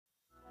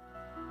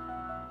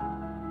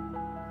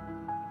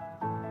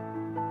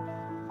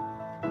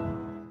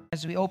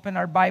as we open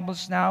our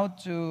Bibles now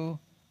to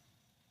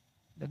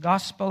the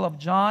Gospel of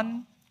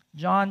John,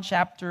 John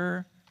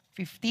chapter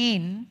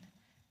 15,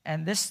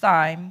 and this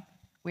time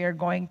we are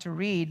going to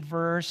read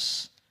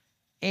verse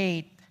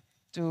 8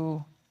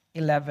 to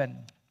 11.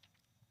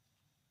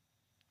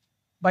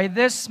 By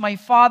this my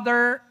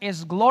Father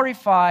is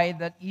glorified,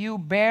 that you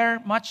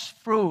bear much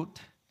fruit,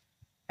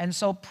 and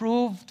so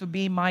prove to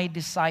be my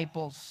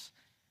disciples.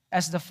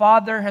 As the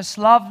Father has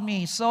loved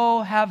me,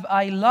 so have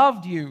I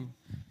loved you.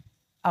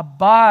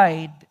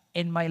 Abide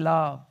in my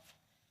love.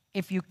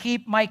 If you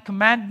keep my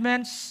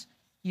commandments,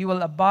 you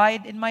will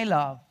abide in my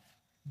love,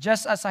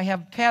 just as I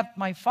have kept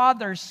my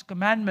Father's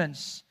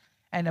commandments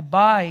and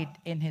abide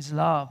in his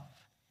love.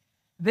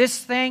 These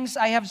things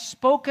I have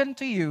spoken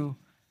to you,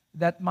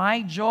 that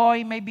my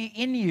joy may be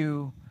in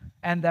you,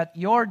 and that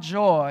your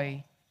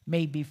joy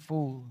may be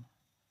full.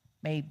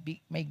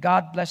 May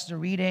God bless the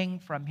reading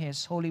from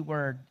his holy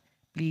word.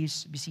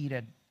 Please be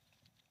seated.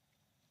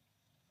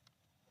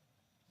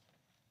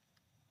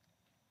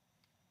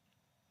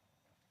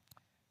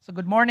 So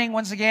good morning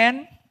once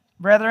again,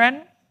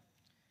 brethren.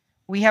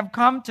 We have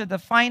come to the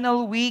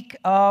final week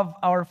of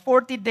our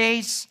 40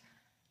 days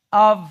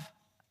of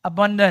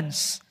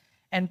abundance.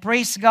 And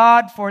praise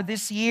God for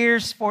this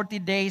year's 40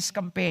 days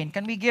campaign.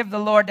 Can we give the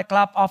Lord a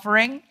clap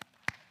offering?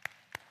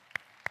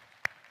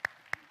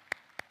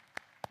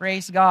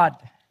 Praise God.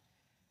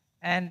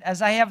 And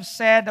as I have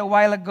said a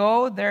while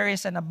ago, there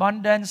is an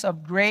abundance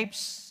of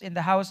grapes in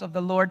the house of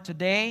the Lord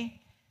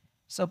today.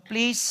 So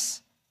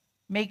please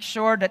make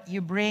sure that you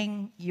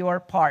bring your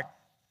part.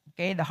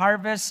 Okay, the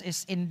harvest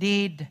is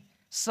indeed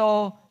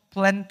so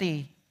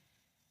plenty.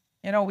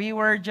 You know, we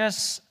were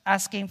just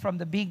asking from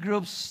the big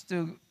groups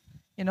to,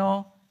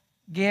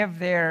 give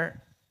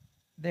their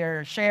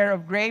share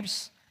of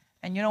grapes.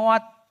 And you know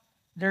what?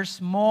 There's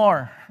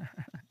more.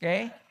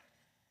 Okay?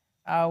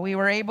 We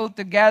were able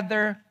to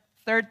gather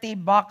 30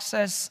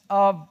 boxes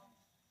of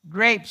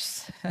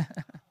grapes.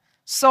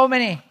 So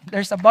many.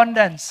 There's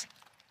abundance.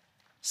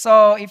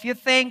 So if you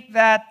think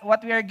that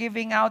what we are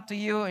giving out to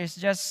you is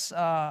just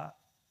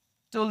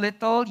too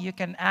little, you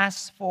can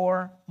ask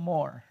for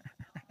more.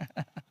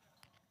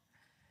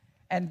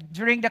 And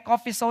during the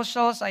coffee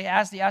socials, I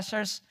asked the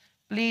ushers,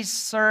 please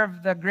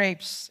serve the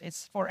grapes.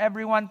 It's for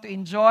everyone to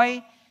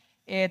enjoy.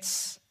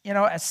 It's,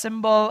 a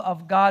symbol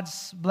of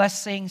God's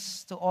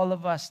blessings to all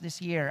of us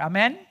this year.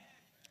 Amen?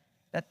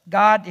 That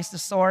God is the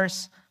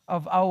source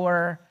of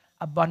our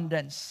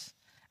abundance.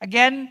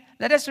 Again,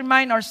 let us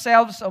remind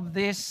ourselves of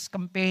this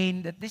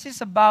campaign that this is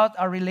about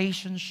our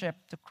relationship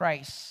to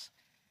Christ.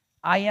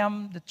 I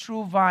am the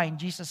true vine,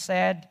 Jesus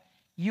said.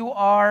 You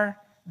are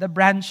the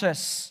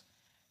branches.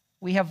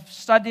 We have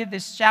studied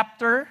this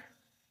chapter,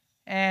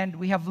 and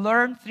we have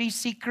learned 3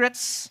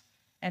 secrets,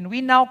 and we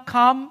now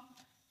come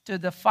to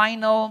the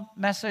final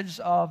message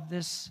of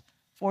this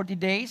 40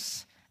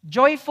 days.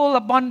 Joyful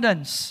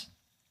abundance.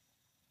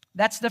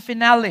 That's the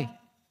finale.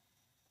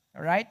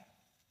 All right?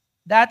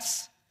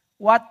 That's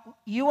what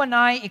you and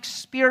I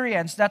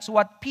experience. That's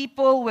what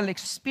people will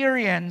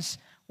experience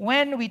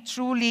when we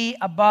truly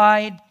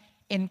abide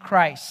in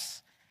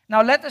Christ.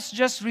 Now, let us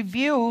just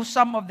review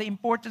some of the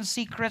important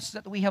secrets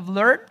that we have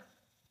learned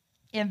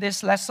in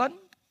this lesson.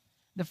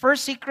 The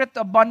first secret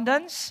to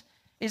abundance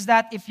is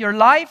that if your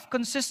life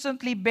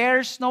consistently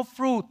bears no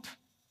fruit,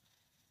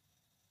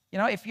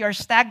 if you are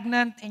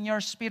stagnant in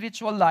your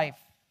spiritual life,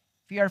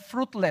 if you are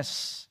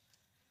fruitless,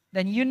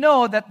 then you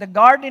know that the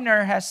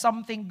gardener has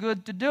something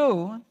good to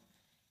do.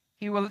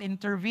 He will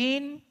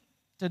intervene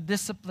to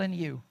discipline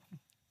you.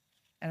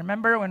 And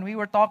remember, when we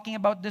were talking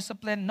about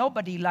discipline,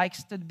 nobody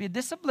likes to be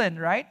disciplined,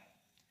 right?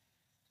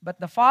 But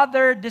the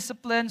Father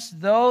disciplines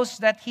those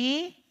that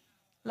He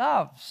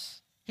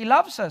loves. He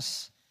loves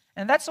us.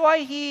 And that's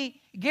why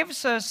He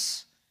gives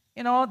us,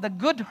 the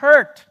good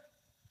hurt.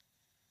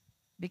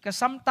 Because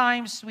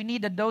sometimes we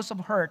need a dose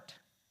of hurt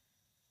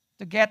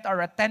to get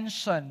our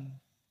attention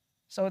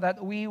so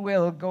that we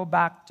will go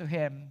back to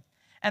Him.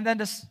 And then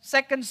the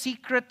second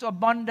secret to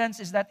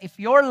abundance is that if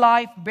your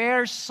life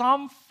bears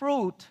some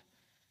fruit,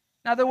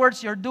 in other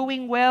words, you're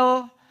doing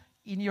well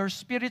in your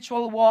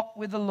spiritual walk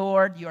with the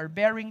Lord, you are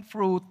bearing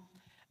fruit,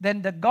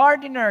 then the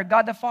gardener,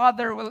 God the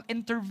Father, will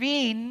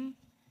intervene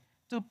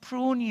to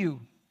prune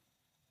you.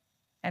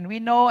 And we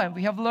know and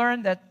we have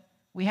learned that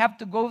we have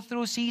to go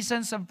through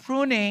seasons of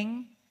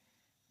pruning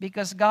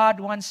because God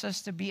wants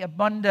us to be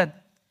abundant.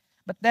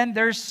 But then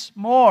there's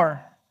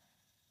more.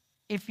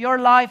 If your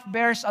life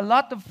bears a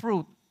lot of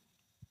fruit,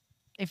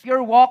 if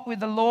your walk with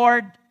the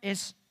Lord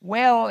is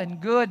well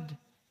and good,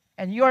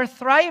 and you're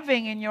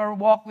thriving in your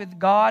walk with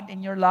God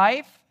in your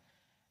life,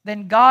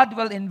 then God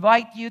will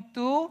invite you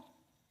to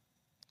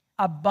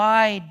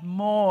abide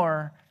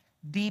more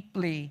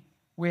deeply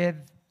with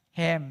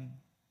Him.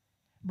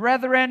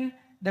 Brethren,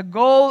 the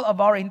goal of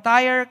our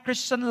entire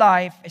Christian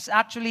life is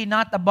actually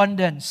not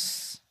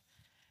abundance.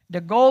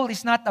 The goal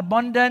is not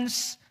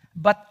abundance,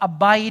 but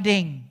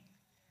abiding.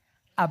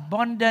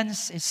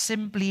 Abundance is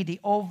simply the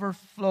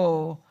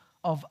overflow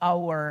of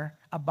our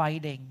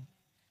abiding.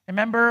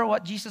 Remember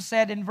what Jesus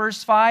said in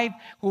verse 5?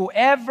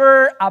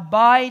 Whoever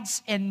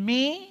abides in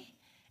me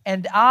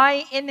and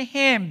I in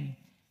him,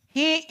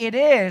 he it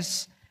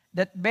is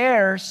that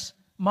bears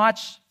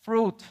much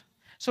fruit.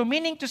 So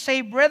meaning to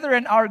say,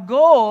 brethren, our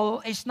goal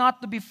is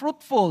not to be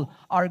fruitful.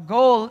 Our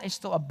goal is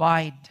to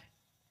abide.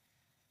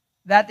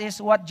 That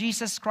is what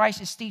Jesus Christ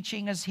is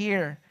teaching us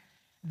here.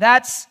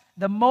 That's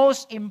the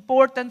most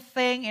important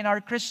thing in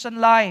our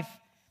Christian life,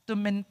 to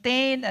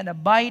maintain an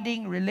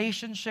abiding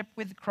relationship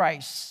with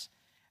Christ.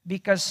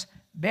 Because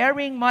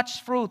bearing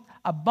much fruit,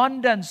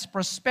 abundance,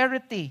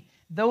 prosperity,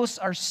 those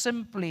are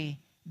simply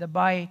the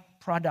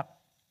byproduct.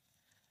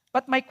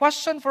 But my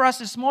question for us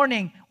this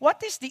morning,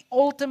 what is the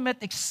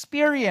ultimate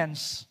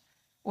experience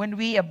when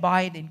we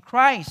abide in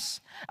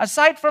Christ?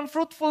 Aside from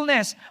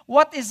fruitfulness,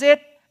 what is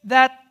it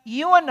that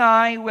you and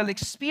I will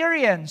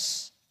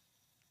experience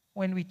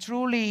when we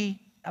truly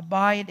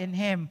abide in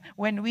Him,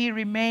 when we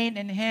remain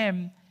in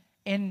Him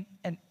in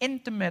an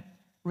intimate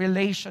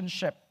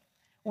relationship?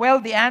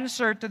 Well, the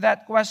answer to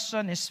that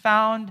question is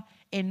found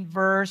in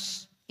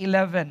verse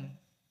 11.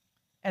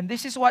 And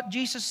this is what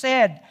Jesus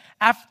said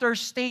after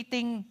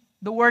stating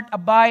the word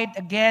abide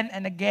again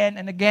and again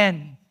and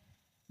again.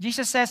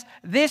 Jesus says,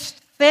 these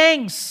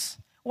things,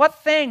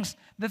 what things?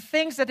 The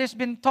things that He's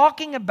been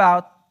talking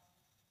about,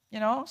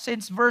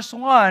 since verse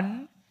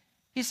 1,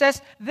 He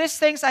says, these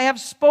things I have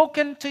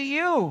spoken to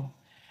you.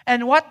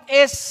 And what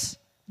is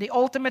the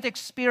ultimate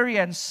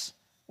experience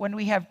when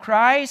we have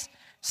Christ?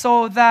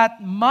 So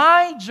that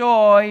my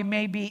joy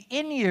may be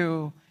in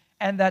you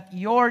and that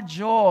your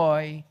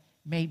joy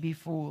may be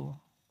full.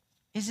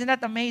 Isn't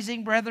that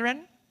amazing,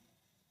 brethren?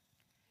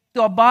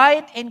 To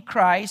abide in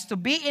Christ, to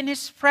be in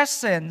His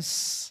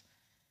presence,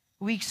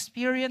 we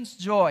experience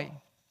joy.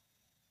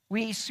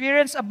 We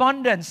experience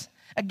abundance.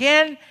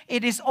 Again,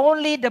 it is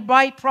only the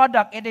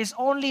byproduct. It is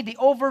only the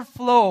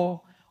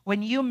overflow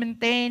when you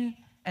maintain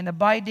an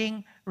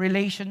abiding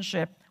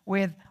relationship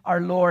with our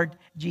Lord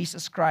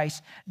Jesus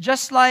Christ.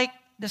 Just like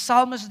the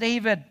psalmist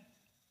David.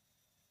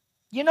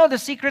 You know the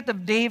secret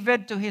of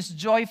David to his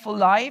joyful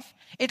life?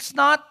 It's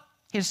not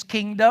his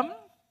kingdom.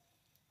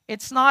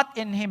 It's not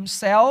in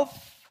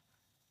himself.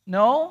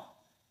 No.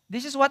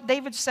 This is what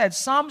David said.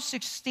 Psalm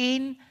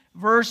 16,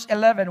 verse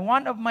 11.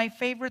 One of my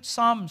favorite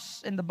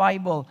psalms in the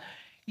Bible.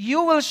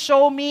 You will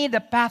show me the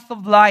path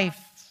of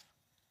life.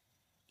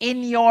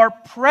 In your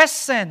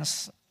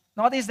presence.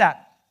 Notice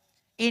that.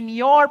 In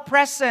your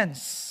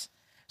presence.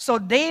 So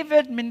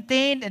David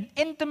maintained an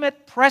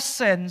intimate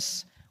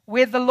presence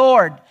with the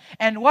Lord.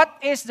 And what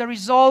is the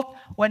result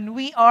when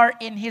we are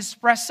in His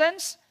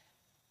presence?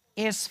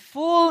 Is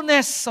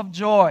fullness of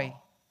joy.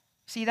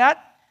 See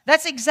that?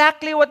 That's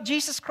exactly what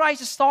Jesus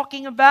Christ is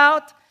talking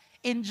about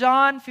in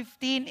John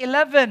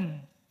 15:11.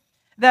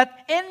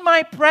 That in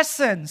my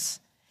presence,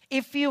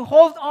 if you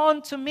hold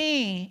on to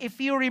me,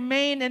 if you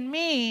remain in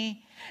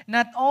me,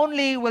 not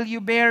only will you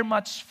bear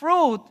much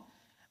fruit,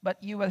 but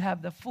you will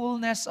have the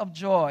fullness of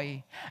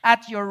joy.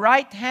 At your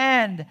right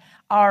hand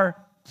are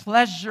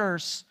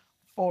pleasures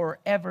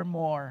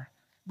forevermore.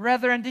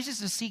 Brethren, this is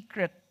the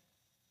secret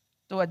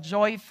to a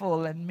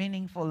joyful and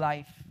meaningful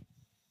life.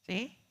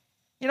 See?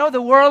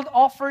 The world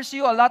offers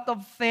you a lot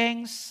of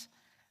things.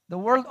 The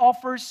world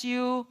offers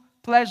you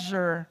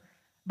pleasure.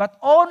 But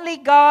only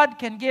God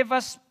can give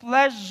us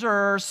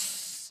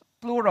pleasures,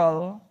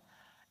 plural.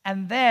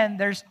 And then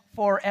there's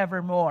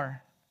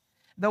forevermore.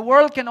 The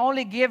world can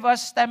only give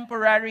us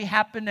temporary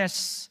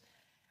happiness.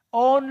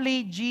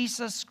 Only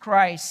Jesus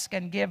Christ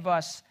can give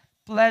us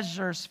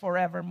pleasures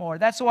forevermore.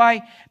 That's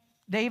why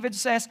David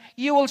says,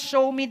 you will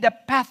show me the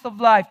path of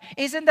life.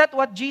 Isn't that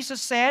what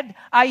Jesus said?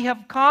 I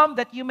have come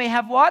that you may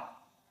have what?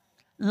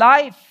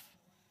 Life.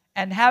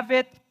 And have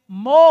it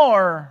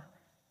more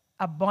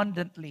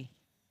abundantly.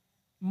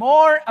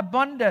 More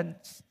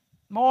abundance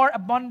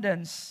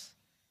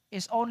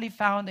is only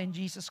found in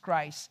Jesus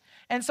Christ.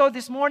 And so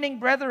this morning,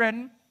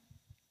 brethren,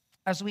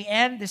 as we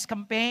end this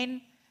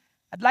campaign,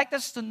 I'd like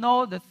us to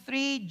know the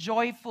 3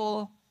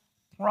 joyful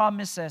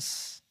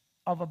promises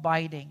of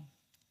abiding.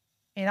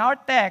 In our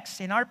text,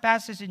 in our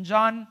passage in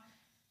John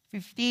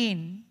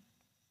 15,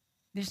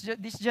 this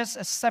is just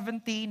a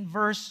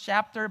 17-verse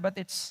chapter, but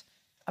it's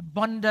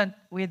abundant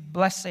with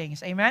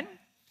blessings. Amen?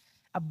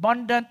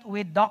 Abundant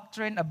with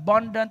doctrine,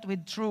 abundant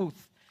with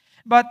truth.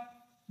 But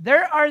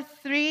there are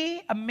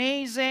 3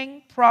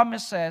 amazing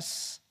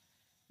promises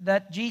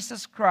that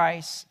Jesus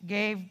Christ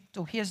gave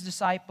to His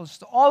disciples,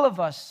 to all of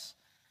us,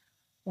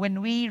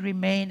 when we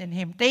remain in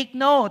Him. Take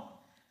note,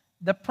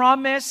 the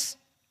promise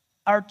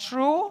are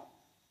true,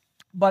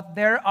 but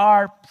there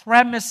are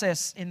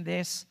premises in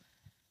this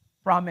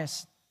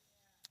promise.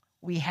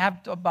 We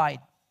have to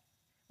abide.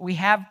 We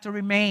have to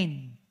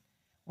remain.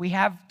 We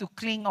have to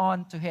cling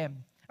on to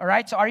Him. All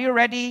right, so are you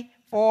ready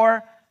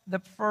for the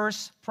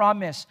first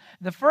promise?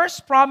 The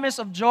first promise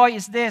of joy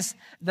is this: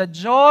 the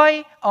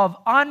joy of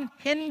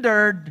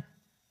unhindered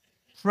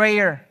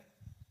prayer.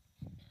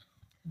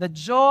 The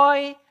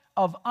joy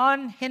of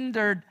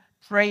unhindered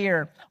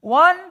prayer.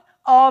 One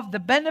of the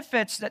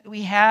benefits that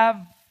we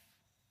have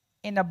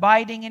in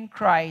abiding in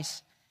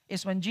Christ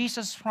is when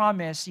Jesus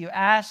promised, you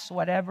ask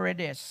whatever it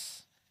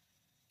is,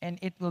 and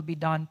it will be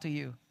done to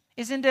you.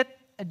 Isn't it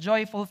a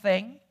joyful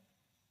thing?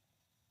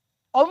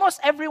 Almost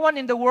everyone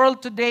in the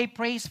world today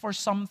prays for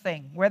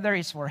something, whether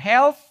it's for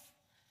health,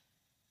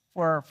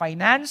 for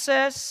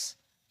finances,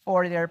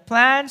 for their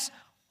plans.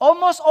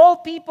 Almost all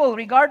people,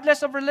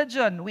 regardless of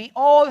religion, we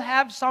all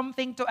have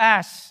something to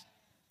ask.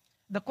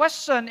 The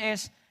question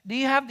is, do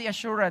you have the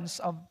assurance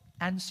of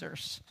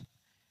answers?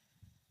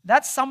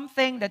 That's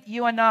something that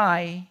you and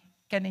I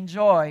can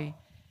enjoy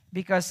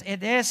because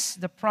it is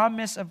the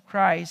promise of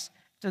Christ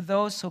to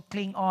those who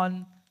cling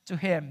on to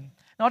Him.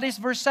 Notice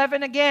verse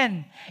 7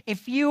 again.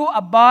 If you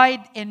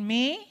abide in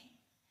me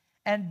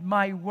and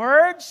my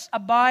words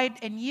abide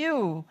in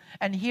you.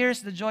 And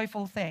here's the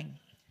joyful thing.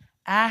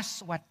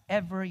 Ask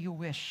whatever you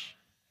wish.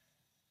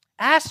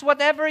 Ask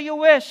whatever you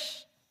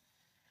wish.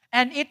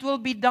 And it will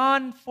be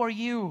done for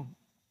you.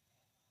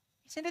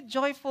 Isn't it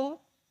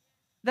joyful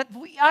that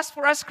we ask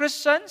for us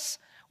Christians?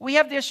 We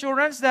have the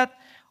assurance that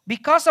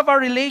because of our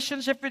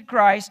relationship with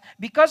Christ,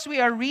 because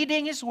we are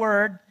reading His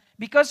Word,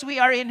 because we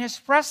are in His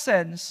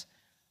presence,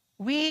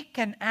 we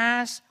can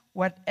ask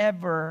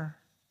whatever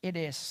it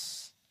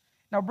is.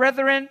 Now,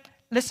 brethren,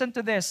 listen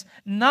to this.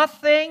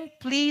 Nothing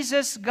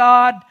pleases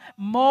God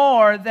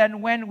more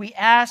than when we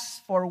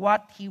ask for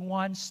what He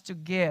wants to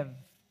give.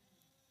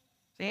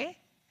 See?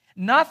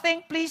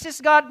 Nothing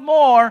pleases God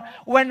more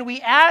when we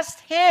ask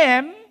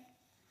Him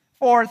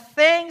for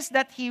things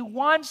that He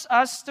wants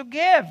us to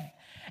give.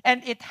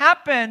 And it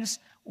happens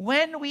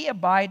when we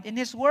abide in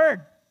His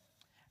Word.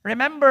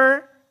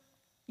 Remember,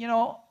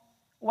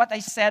 what I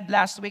said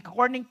last week,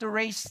 according to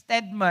Ray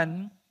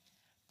Stedman,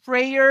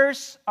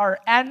 prayers are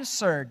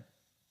answered.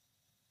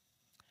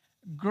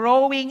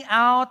 Growing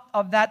out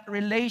of that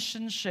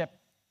relationship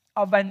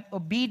of an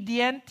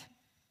obedient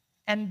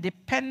and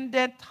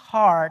dependent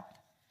heart,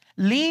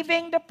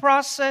 leaving the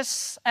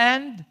process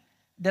and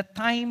the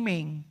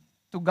timing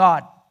to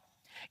God.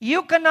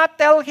 You cannot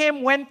tell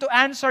Him when to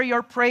answer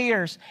your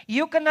prayers.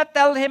 You cannot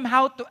tell Him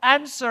how to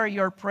answer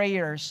your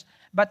prayers.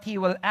 But He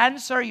will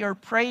answer your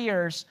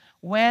prayers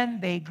when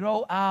they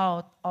grow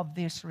out of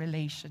this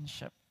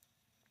relationship.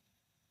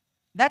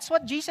 That's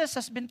what Jesus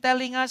has been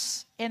telling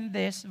us in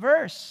this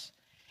verse.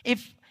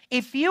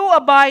 If you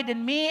abide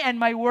in me and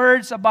my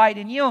words abide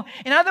in you.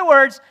 In other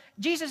words,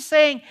 Jesus is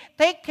saying,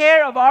 take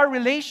care of our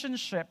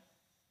relationship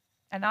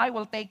and I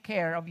will take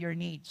care of your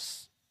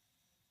needs.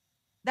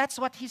 That's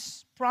what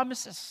His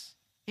promises.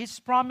 His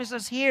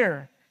promises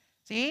here.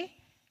 See?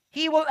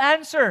 He will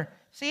answer.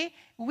 See?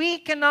 We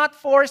cannot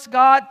force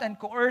God and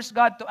coerce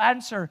God to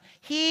answer.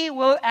 He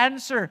will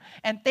answer.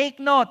 And take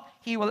note,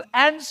 He will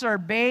answer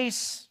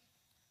based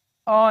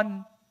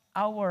on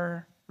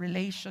our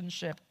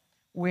relationship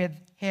with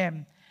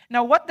Him.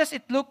 Now, what does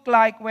it look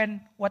like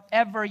when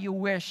whatever you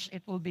wish,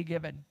 it will be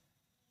given?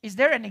 Is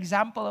there an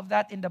example of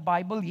that in the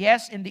Bible?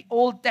 Yes, in the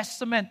Old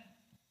Testament.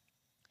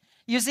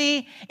 You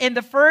see, in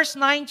the first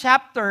 9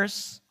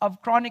 chapters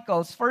of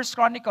Chronicles, first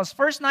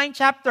 9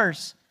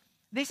 chapters,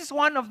 this is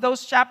one of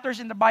those chapters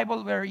in the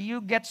Bible where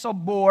you get so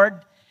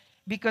bored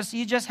because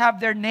you just have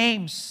their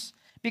names.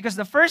 Because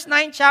the first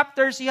 9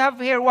 chapters, you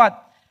have here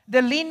what?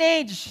 The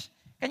lineage.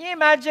 Can you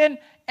imagine?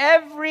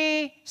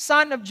 Every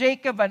son of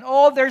Jacob and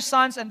all their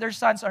sons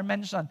are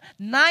mentioned.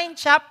 9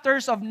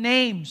 chapters of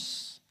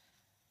names.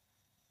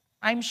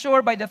 I'm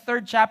sure by the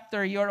 3rd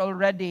chapter, you're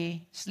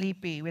already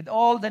sleepy with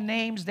all the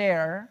names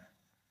there.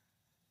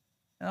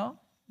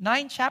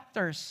 9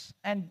 chapters.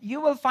 And you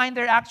will find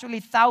there actually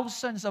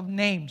thousands of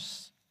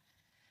names.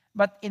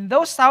 But in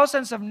those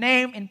thousands of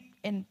names,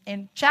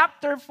 in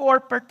chapter 4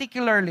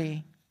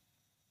 particularly,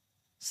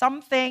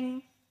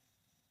 something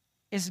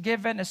is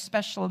given a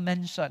special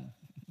mention.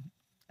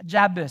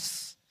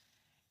 Jabez.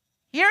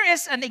 Here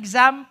is an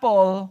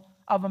example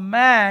of a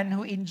man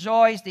who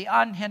enjoys the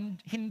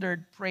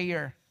unhindered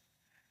prayer.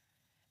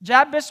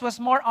 Jabez was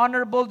more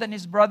honorable than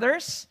his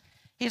brothers.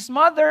 His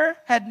mother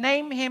had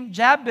named him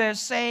Jabez,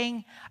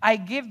 saying, I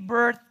give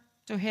birth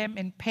to him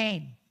in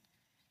pain.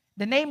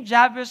 The name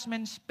Jabez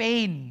means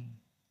pain.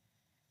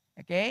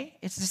 Okay?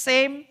 It's the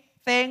same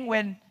thing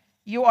when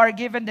you are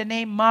given the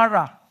name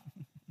Mara.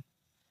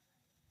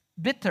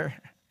 Bitter.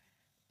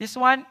 This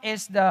one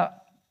is the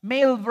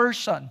male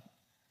version.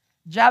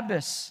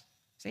 Jabez.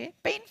 See?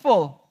 Painful.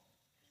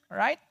 All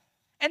right?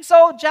 And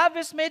so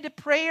Jabez made a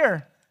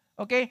prayer.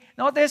 Okay?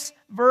 Notice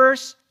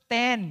verse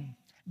 10.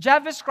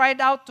 Jabez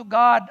cried out to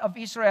God of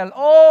Israel,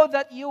 oh,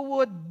 that you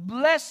would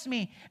bless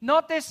me.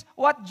 Notice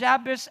what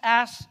Jabez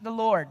asked the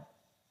Lord.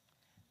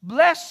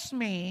 Bless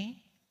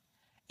me,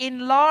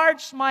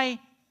 enlarge my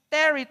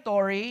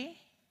territory,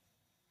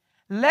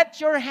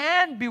 let your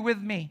hand be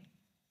with me.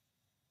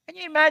 Can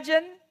you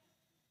imagine,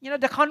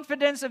 the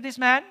confidence of this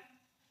man?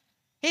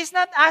 He's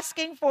not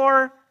asking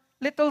for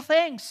little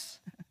things.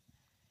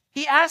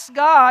 He asked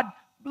God,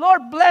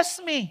 Lord, bless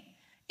me,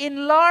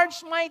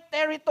 enlarge my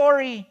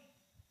territory.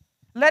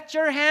 Let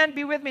your hand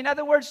be with me. In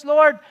other words,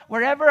 Lord,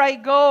 wherever I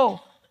go,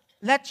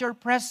 let your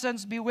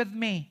presence be with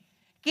me.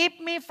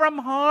 Keep me from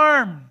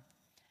harm.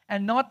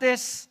 And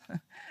notice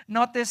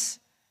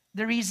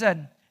the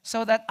reason,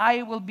 so that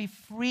I will be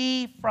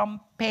free from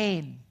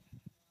pain.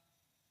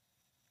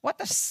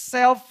 What a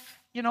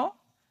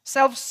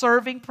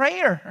self-serving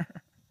prayer.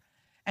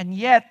 And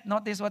yet,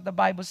 notice what the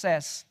Bible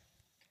says.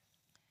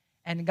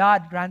 And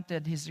God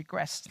granted his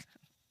request.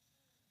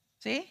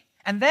 See?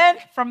 And then,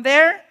 from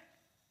there,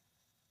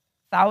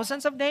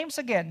 thousands of names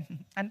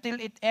again, until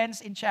it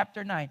ends in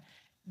chapter 9.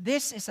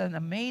 This is an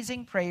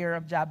amazing prayer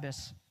of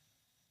Jabez.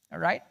 All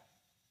right?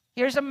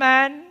 Here's a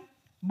man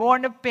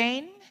born of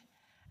pain,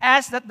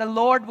 asked that the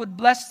Lord would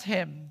bless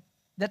him,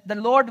 that the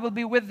Lord will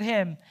be with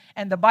him.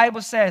 And the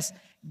Bible says,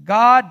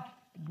 God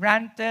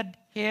granted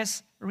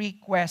his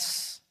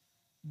request.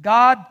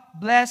 God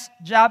blessed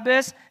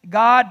Jabez.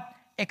 God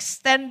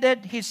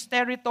extended his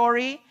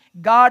territory.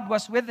 God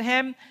was with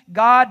him.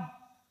 God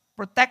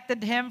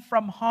protected him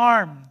from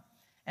harm.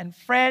 And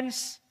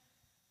friends,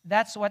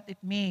 that's what it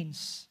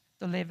means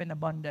to live in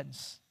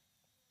abundance.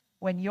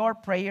 When your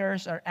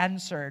prayers are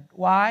answered.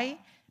 Why?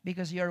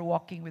 Because you're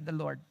walking with the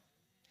Lord.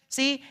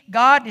 See,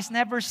 God is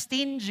never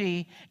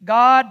stingy.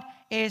 God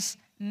is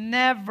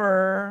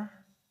never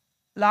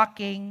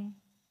lacking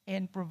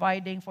in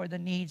providing for the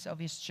needs of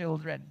his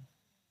children.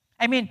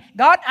 I mean,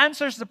 God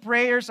answers the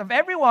prayers of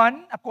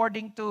everyone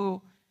according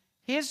to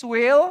his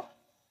will,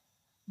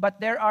 but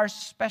there are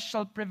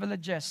special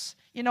privileges.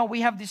 You know,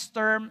 we have this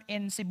term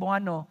in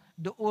Cebuano,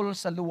 duol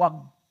sa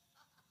luwag.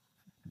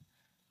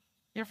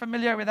 You're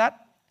familiar with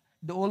that?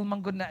 Duol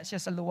manggod na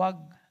siya sa luwag.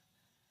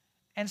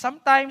 And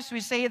sometimes we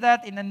say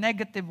that in a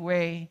negative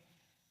way.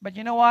 But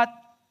you know what?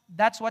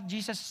 That's what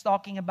Jesus is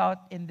talking about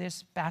in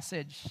this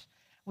passage.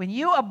 When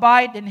you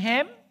abide in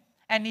Him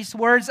and His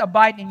words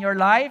abide in your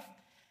life,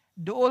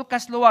 duol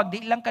kas luwag,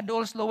 di lang ka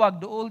duol sa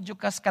luwag, duol jud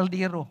kas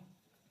kaldero.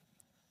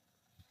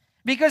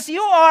 Because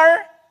you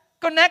are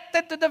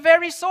connected to the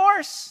very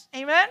source.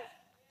 Amen?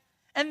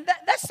 And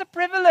that's the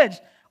privilege.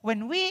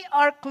 When we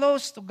are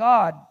close to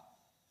God,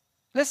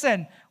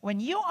 listen, when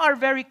you are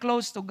very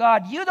close to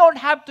God, you don't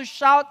have to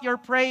shout your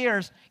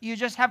prayers. You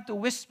just have to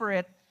whisper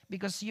it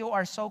because you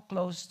are so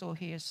close to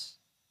His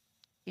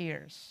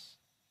ears.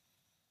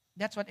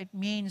 That's what it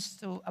means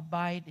to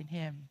abide in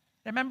Him.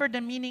 Remember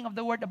the meaning of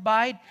the word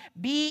abide?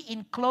 Be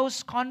in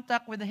close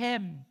contact with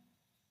Him.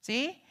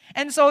 See?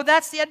 And so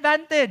that's the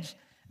advantage.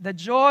 The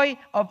joy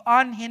of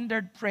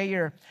unhindered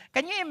prayer.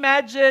 Can you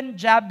imagine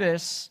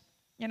Jabez,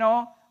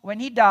 when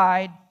he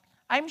died,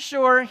 I'm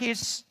sure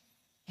his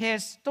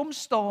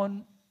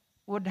tombstone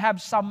would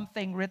have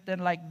something written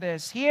like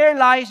this. Here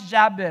lies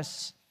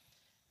Jabez,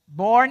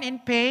 born in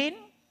pain,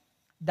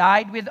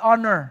 died with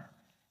honor,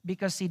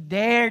 because he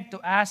dared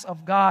to ask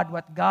of God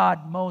what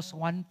God most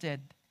wanted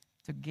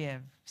to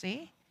give.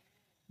 See?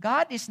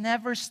 God is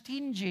never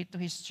stingy to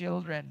His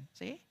children.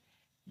 See,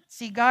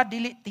 God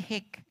dili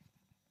tihik.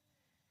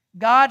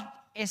 God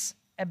is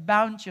a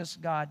bounteous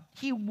God.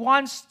 He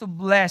wants to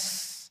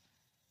bless,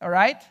 all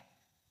right?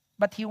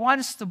 But He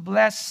wants to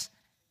bless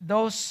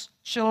those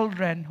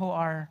children who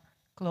are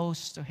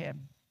close to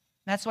Him.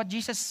 That's what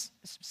Jesus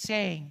is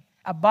saying.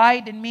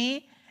 Abide in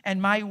me,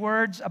 and my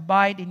words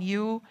abide in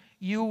you.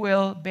 You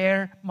will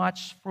bear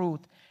much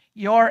fruit.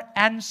 Your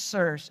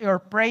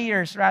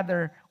prayers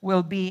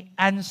will be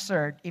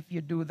answered if you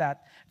do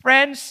that.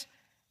 Friends,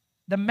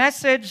 the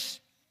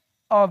message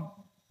of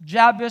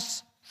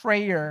Jabez's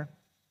prayer,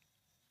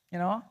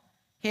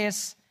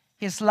 his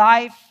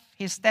life,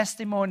 his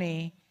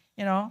testimony,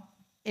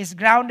 is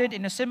grounded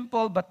in a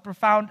simple but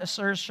profound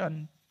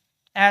assertion.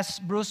 As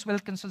Bruce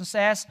Wilkinson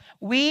says,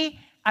 we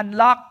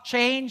unlock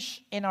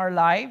change in our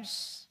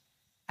lives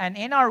and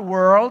in our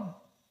world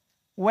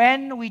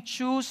when we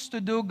choose to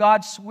do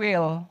God's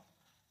will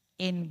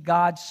in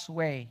God's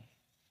way.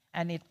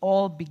 And it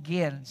all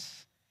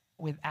begins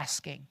with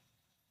asking.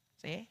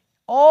 See?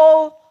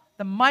 All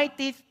the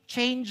mighty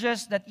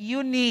changes that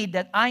you need,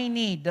 that I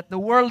need, that the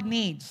world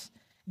needs,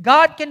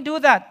 God can do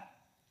that.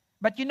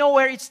 But you know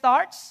where it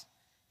starts?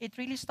 It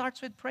really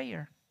starts with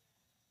prayer.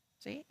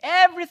 See?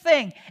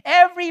 Everything,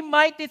 every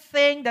mighty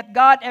thing that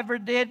God ever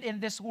did in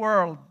this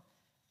world,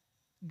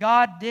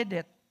 God did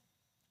it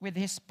with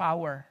His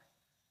power.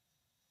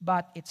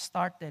 But it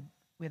started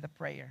with a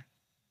prayer.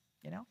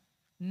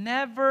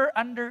 Never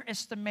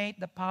underestimate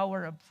the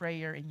power of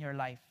prayer in your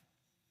life.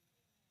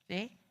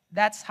 See?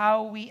 That's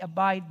how we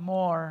abide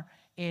more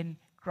in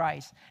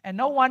Christ. And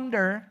no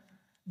wonder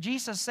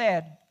Jesus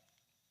said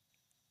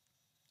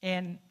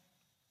in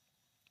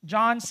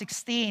John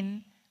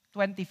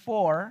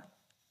 16:24,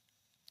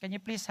 can you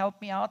please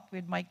help me out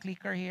with my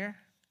clicker here?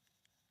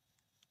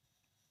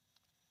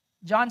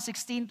 John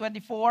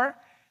 16:24,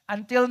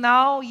 until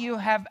now you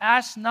have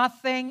asked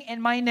nothing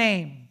in my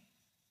name.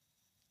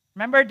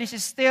 Remember, this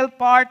is still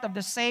part of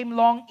the same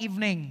long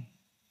evening.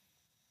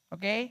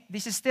 Okay?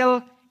 This is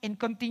still in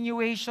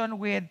continuation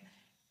with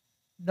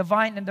the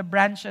vine and the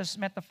branches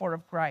metaphor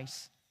of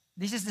Christ.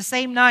 This is the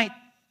same night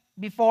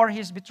before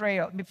His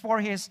betrayal,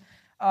 before His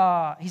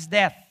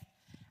death.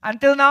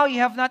 Until now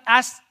you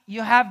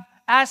have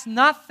asked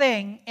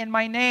nothing in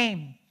my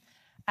name.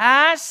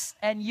 Ask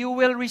and you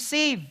will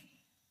receive.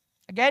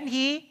 Again,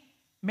 He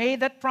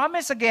made that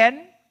promise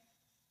again.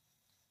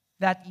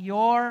 that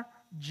your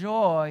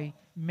joy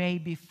may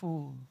be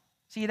full.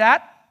 See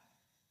that?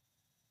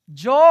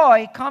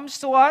 Joy comes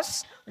to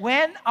us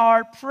when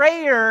our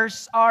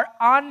prayers are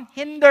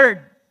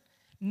unhindered.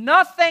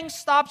 Nothing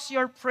stops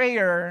your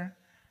prayer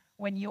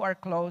when you are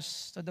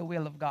close to the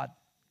will of God.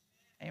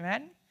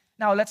 Amen?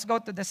 Now, let's go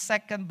to the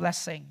second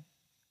blessing.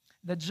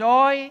 The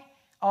joy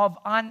of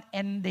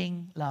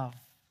unending love.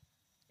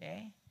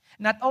 Okay?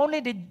 Not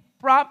only did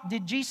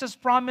Jesus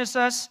promise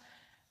us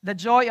the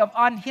joy of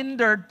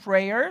unhindered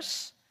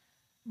prayers,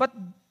 but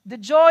the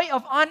joy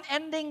of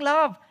unending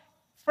love.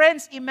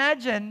 Friends,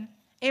 imagine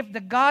if the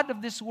God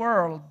of this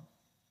world,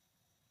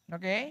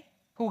 okay,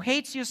 who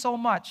hates you so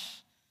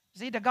much,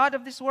 see, the God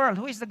of this world,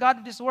 who is the God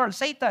of this world?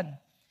 Satan.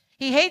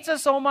 He hates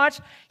us so much,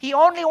 he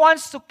only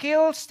wants to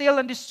kill, steal,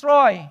 and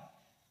destroy.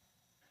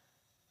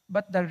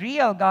 But the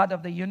real God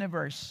of the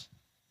universe,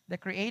 the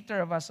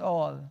creator of us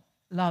all,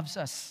 loves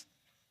us.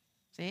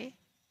 See?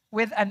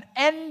 With an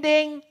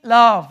ending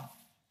love.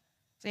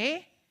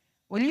 See?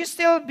 Will you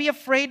still be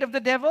afraid of the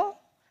devil?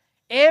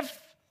 If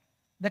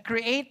the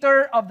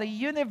creator of the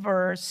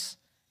universe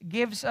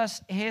gives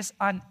us his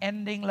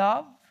unending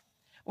love?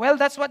 Well,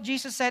 that's what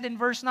Jesus said in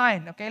verse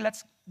 9. Okay,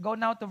 let's go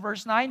now to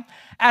verse 9.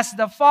 As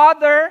the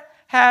Father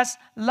has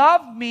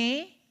loved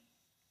me,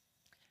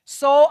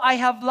 so I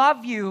have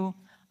loved you.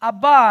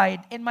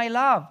 Abide in my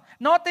love.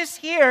 Notice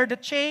here the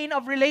chain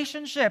of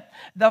relationship.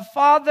 The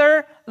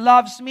Father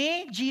loves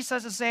me,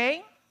 Jesus is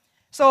saying.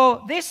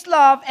 So this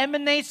love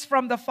emanates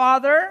from the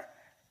Father,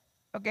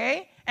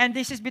 okay? And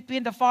this is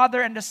between the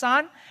Father and the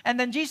Son. And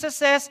then Jesus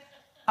says,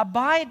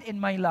 abide in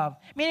my love.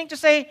 Meaning to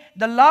say,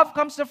 the love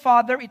comes to the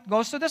Father, it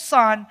goes to the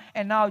Son,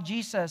 and now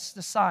Jesus,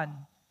 the Son,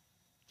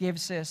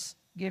 gives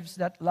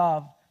that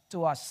love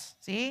to us.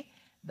 See?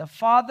 The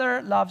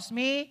Father loves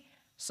me,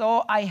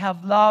 so I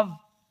have loved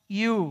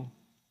you.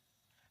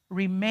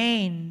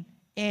 Remain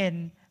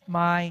in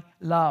my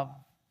love.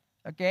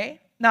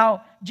 Okay?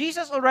 Now,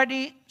 Jesus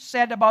already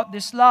said about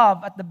this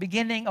love at the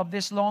beginning of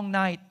this long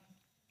night.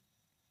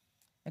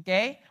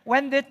 Okay?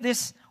 When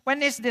is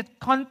the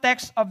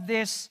context of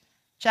this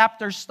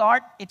chapter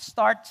start? It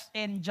starts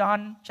in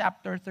John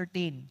chapter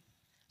 13.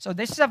 So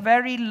this is a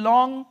very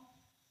long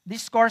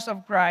discourse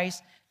of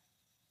Christ.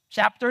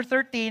 Chapter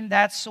 13,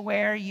 that's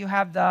where you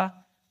have the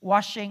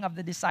washing of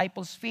the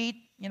disciples' feet.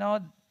 You know,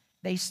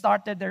 they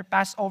started their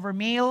Passover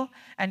meal,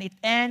 and it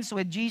ends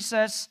with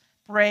Jesus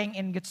praying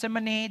in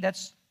Gethsemane.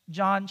 That's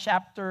John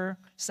chapter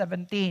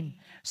 17.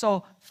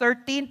 So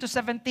 13 to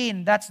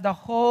 17, that's the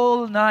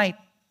whole night.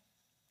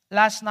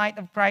 Last night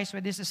of Christ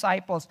with his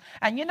disciples.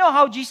 And you know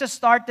how Jesus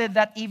started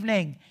that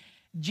evening?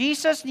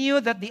 Jesus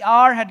knew that the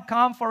hour had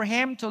come for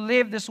him to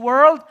leave this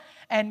world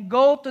and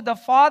go to the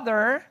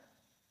Father.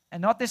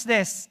 And notice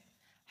this,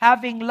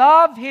 having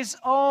loved his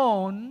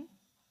own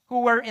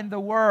who were in the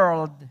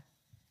world,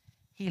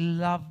 he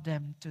loved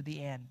them to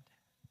the end.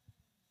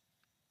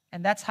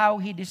 And that's how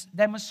he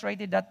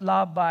demonstrated that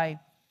love by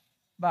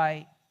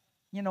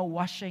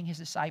washing his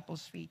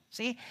disciples' feet.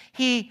 See?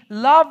 He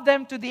loved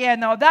them to the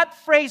end. Now that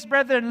phrase,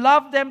 brethren,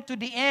 love them to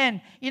the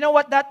end. You know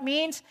what that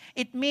means?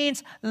 It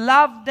means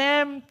love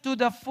them to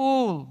the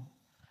full.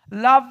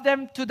 Love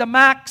them to the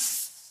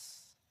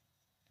max.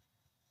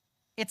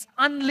 It's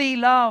only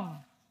love.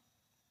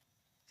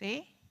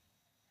 See?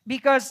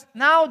 Because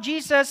now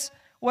Jesus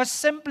was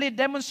simply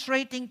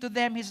demonstrating to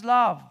them his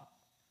love.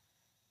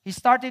 He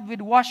started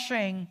with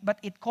washing, but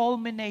it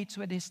culminates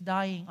with his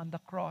dying on the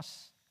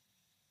cross.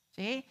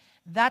 See?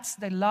 That's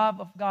the love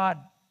of God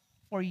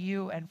for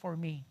you and for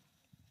me.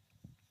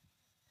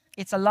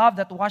 It's a love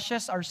that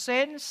washes our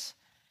sins.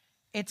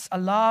 It's a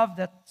love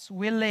that's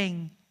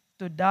willing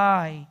to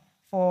die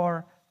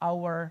for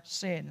our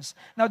sins.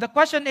 Now the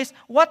question is,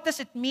 what does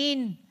it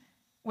mean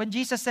when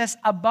Jesus says,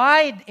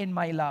 abide in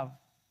my love?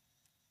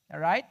 All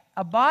right?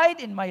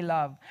 Abide in my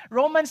love.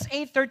 Romans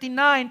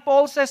 8:39,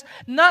 Paul says,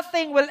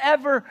 nothing will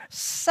ever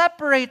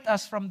separate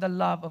us from the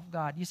love of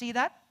God. You see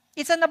that?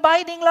 It's an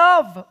abiding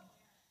love.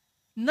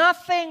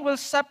 Nothing will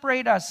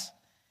separate us.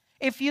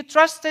 If you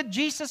trusted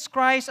Jesus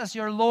Christ as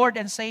your Lord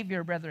and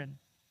Savior, brethren,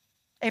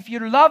 if you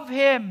love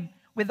him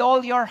with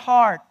all your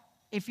heart,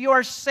 if you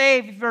are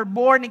saved, if you're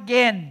born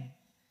again,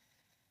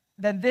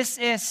 then this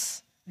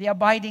is the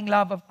abiding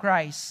love of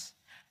Christ.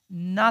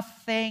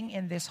 Nothing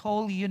in this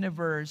whole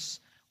universe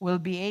will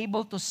be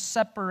able to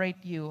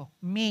separate you,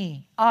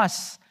 me,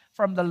 us,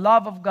 from the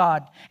love of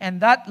God.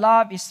 And that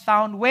love is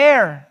found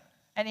where?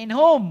 And in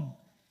whom?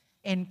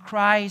 In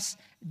Christ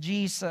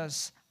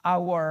Jesus,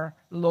 our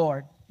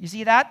Lord. You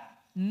see that?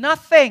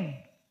 Nothing,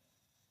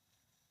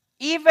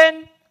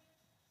 even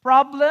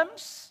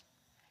problems,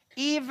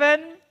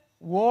 even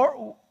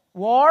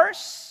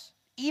wars,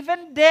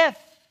 even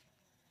death.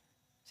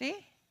 See?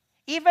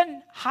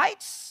 Even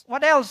heights.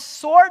 What else?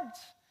 Swords.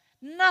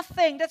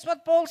 Nothing. That's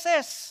what Paul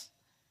says.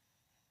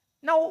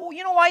 Now,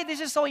 you know why this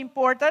is so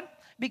important?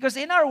 Because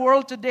in our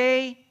world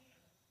today,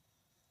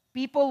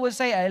 people will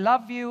say, I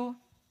love you.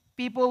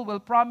 People will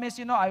promise,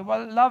 I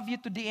will love you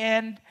to the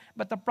end.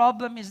 But the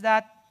problem is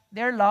that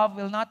their love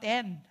will not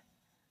end.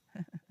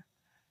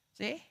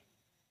 See?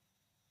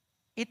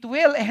 It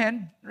will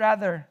end,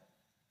 rather.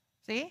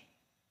 See?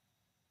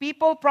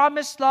 People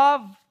promise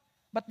love,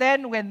 but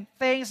then when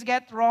things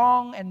get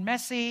wrong and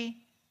messy,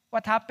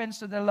 what happens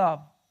to the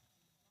love?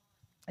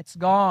 It's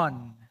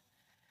gone.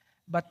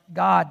 But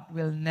God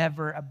will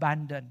never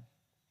abandon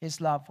His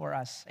love for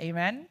us.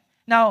 Amen?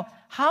 Now,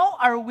 how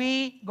are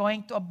we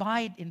going to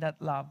abide in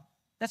that love?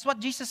 That's what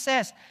Jesus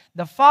says.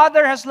 The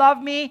Father has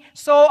loved me,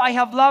 so I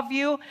have loved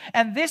you.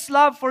 And this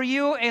love for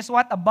you is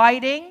what?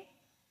 Abiding.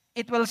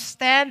 It will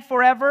stand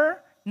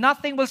forever.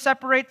 Nothing will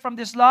separate from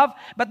this love.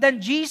 But then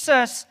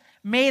Jesus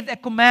made a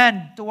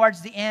command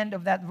towards the end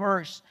of that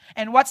verse.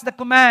 And what's the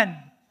command?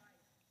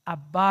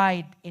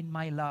 Abide in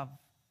my love.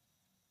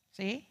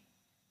 See?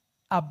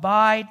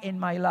 Abide in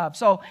my love.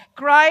 So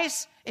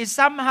Christ is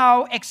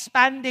somehow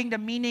expanding the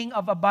meaning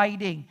of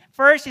abiding.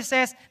 First, He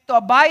says, to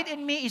abide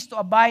in me is to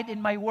abide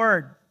in my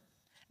word.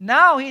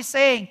 Now He's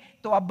saying,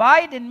 to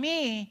abide in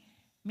me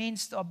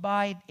means to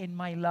abide in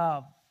my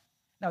love.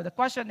 Now the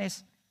question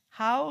is,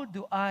 how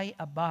do I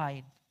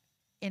abide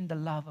in the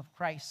love of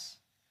Christ?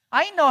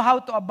 I know how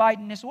to abide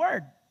in His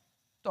word.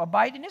 To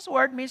abide in His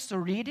word means to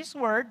read His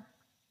word,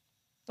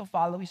 to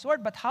follow His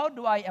word. But how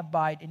do I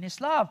abide in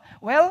His love?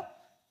 Well,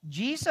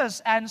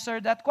 Jesus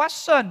answered that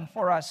question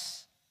for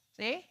us.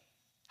 See?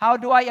 How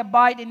do I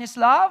abide in His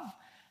love?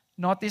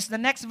 Notice the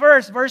next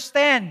verse, verse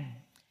 10.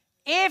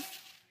 If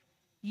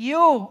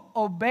you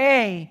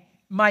obey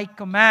my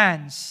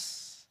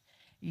commands,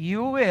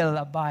 you will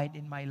abide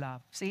in my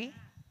love. See?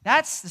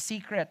 That's the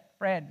secret,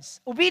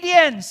 friends.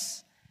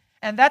 Obedience.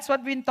 And that's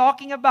what we've been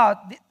talking about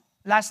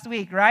last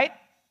week, right?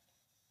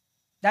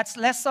 That's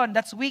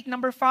week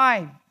number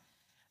 5.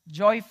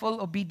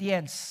 Joyful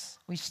obedience.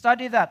 We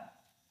studied that.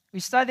 We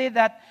studied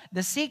that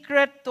the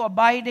secret to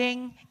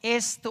abiding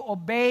is to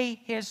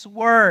obey His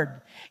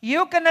word.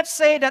 You cannot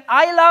say that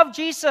I love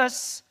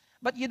Jesus,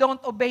 but you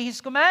don't obey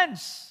His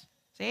commands.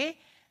 See?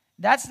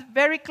 That's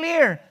very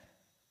clear.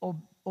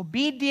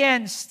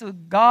 Obedience to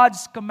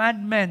God's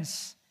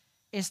commandments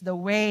is the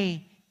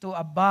way to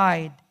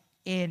abide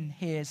in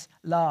His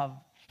love.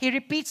 He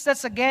repeats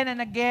this again and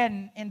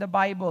again in the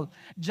Bible.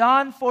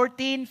 John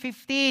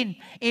 14:15.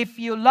 If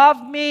you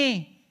love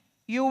me,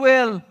 you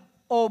will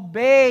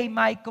obey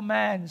my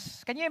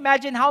commands. Can you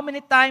imagine how many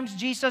times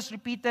Jesus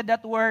repeated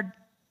that word,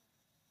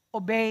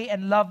 obey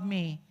and love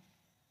me,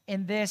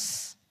 in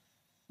this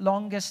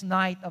longest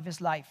night of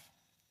His life?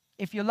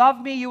 If you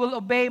love me, you will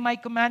obey my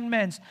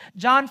commandments.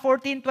 John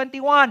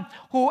 14:21.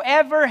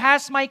 Whoever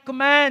has my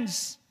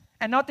commands,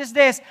 and notice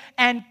this,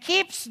 and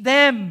keeps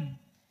them,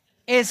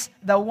 is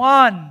the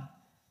one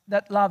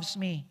that loves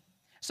me.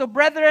 So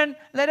brethren,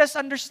 let us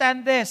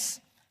understand this.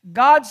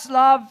 God's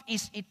love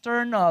is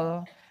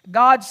eternal.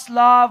 God's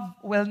love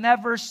will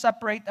never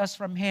separate us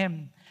from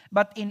Him.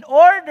 But in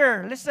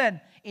order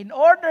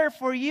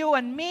for you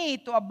and me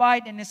to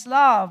abide in His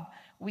love,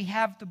 we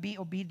have to be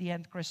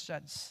obedient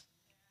Christians.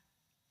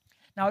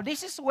 Now,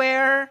 this is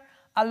where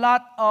a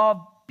lot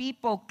of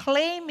people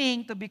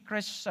claiming to be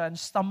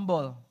Christians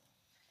stumble.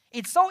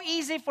 It's so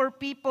easy for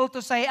people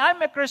to say,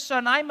 I'm a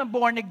Christian, I'm a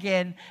born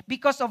again,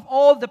 because of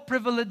all the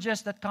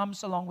privileges that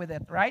comes along with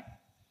it, right?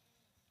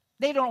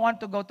 They don't want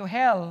to go to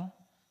hell,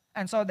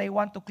 and so they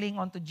want to cling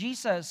on to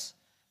Jesus.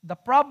 The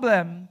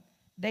problem,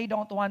 they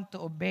don't want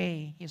to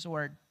obey His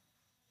word.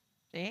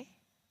 See?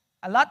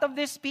 A lot of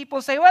these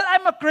people say, well,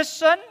 I'm a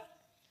Christian.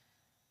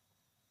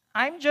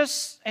 I'm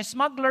just a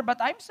smuggler,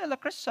 but I'm still a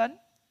Christian.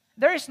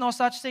 There is no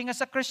such thing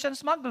as a Christian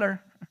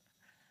smuggler.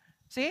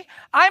 See?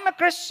 I'm a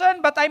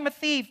Christian, but I'm a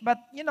thief. But,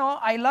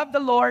 I love the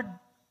Lord.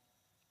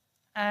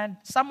 And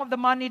some of the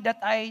money that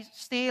I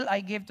steal,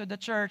 I give to the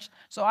church.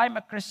 So I'm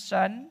a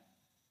Christian.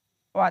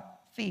 What?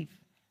 Thief.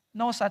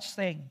 No such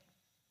thing.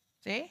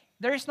 See?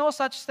 There is no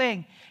such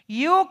thing.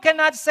 You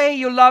cannot say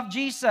you love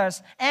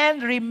Jesus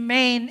and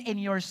remain in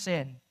your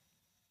sin.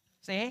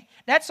 See?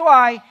 That's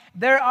why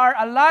there are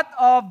a lot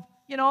of,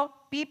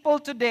 people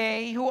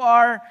today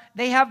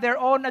they have their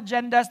own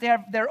agendas, they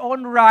have their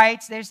own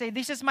rights. They say,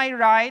 this is my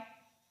right.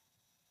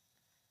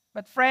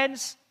 But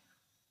friends,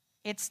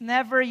 it's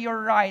never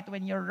your right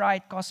when your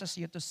right causes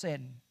you to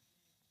sin.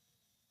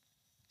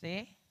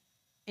 See?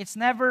 It's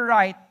never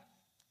right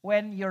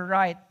when your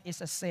right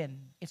is a sin.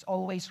 It's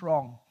always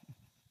wrong.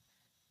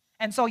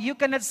 And so you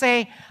cannot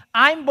say,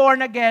 I'm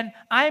born again,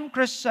 I'm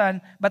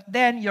Christian, but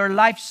then your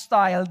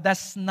lifestyle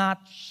does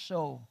not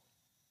show.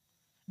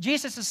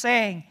 Jesus is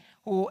saying,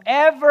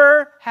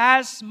 whoever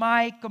has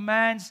my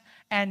commands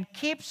and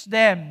keeps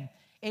them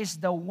is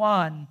the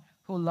one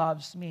who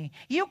loves me.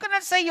 You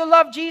cannot say you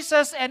love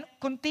Jesus and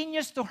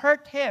continues to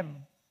hurt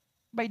Him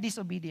by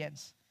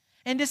disobedience.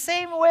 In the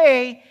same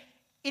way,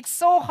 it's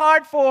so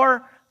hard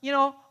for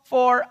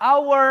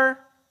our,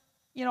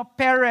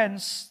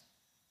 parents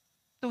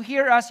to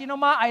hear us,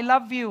 Ma, I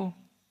love you,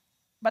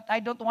 but I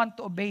don't want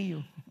to obey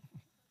you.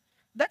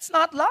 That's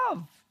not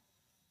love.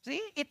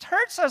 See, it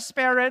hurts us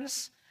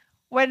parents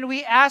when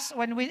we ask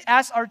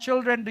our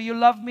children, do you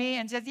love me?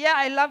 And says, yeah,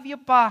 I love you,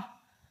 Pa.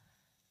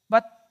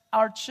 But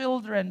our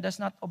children does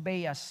not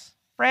obey us.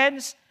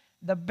 Friends,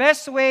 The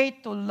best way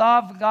to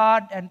love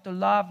God and to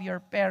love your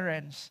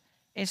parents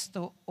is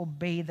to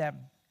obey them.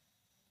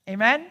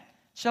 Amen?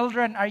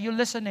 Children, are you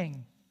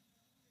listening?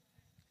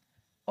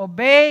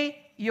 Obey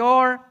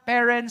your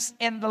parents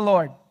in the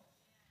Lord.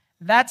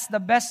 That's the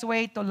best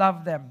way to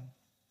love them.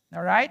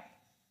 All right?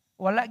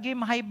 Wala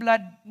gyud high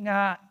blood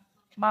nga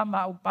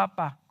mama o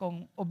papa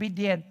kung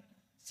obedient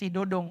si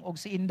Dudong o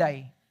si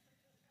Inday.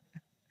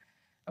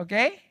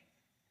 Okay?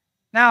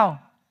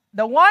 Now,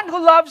 the one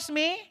who loves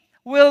me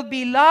will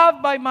be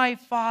loved by my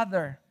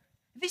Father.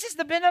 This is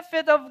the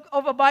benefit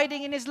of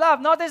abiding in His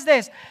love. Notice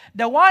this.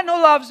 The one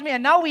who loves me,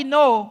 and now we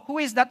know who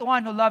is that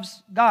one who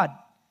loves God.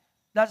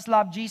 That's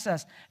love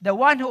Jesus. The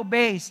one who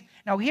obeys.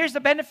 Now here's the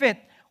benefit.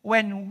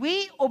 When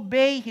we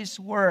obey His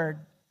word,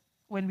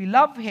 when we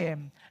love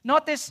Him,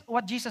 notice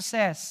what Jesus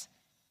says.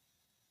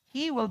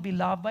 He will be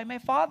loved by my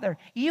Father.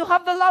 You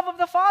have the love of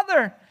the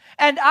Father.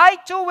 And I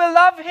too will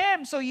love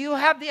Him. So you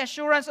have the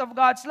assurance of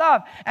God's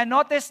love. And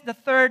notice the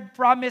third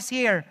promise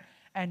here.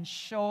 And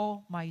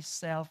show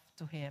myself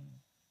to Him.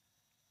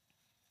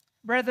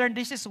 Brethren,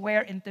 this is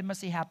where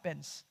intimacy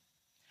happens.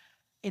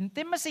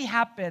 Intimacy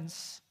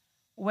happens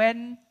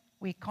when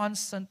we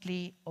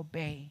constantly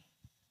obey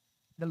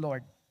the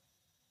Lord.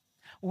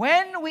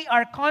 When we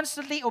are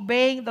constantly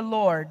obeying the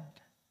Lord,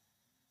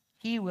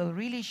 He will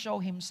really show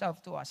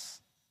Himself to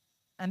us.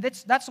 And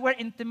that's where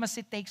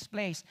intimacy takes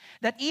place.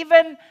 That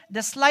even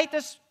the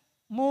slightest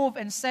move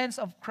and sense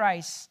of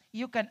Christ,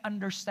 you can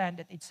understand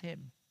that it's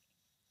Him.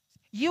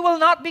 You will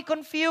not be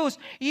confused.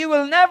 You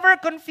will never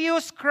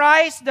confuse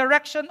Christ's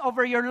direction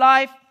over your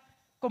life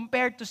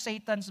compared to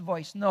Satan's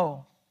voice.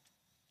 No.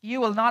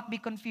 You will not be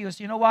confused.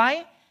 You know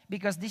why?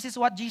 Because this is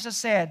what Jesus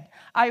said.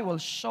 I will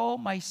show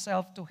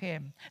myself to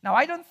him. Now,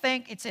 I don't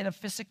think it's in a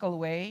physical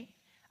way.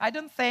 I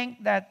don't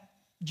think that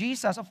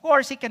Jesus, of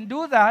course, He can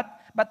do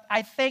that, but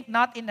I think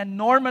not in a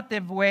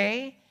normative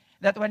way,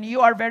 that when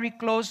you are very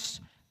close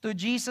to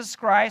Jesus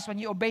Christ, when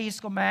you obey His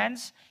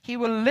commands, He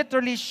will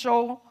literally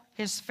show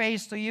His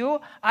face to you.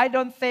 I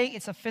don't think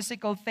it's a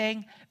physical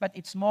thing, but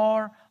it's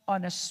more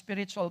on a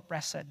spiritual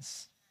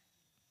presence.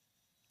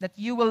 That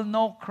you will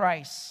know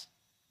Christ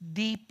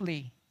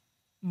deeply,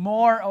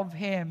 more of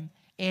Him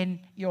in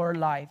your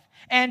life.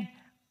 And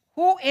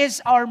who is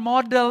our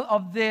model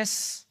of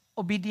this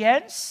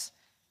obedience?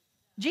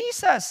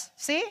 Jesus.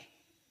 See?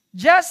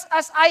 Just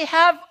as I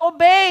have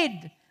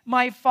obeyed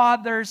my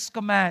Father's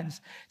commands.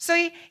 So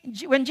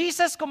when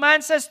Jesus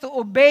commands us to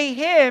obey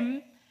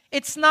Him,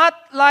 it's not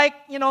like,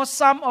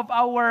 some of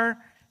our,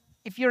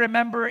 if you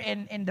remember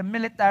in the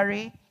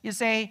military, you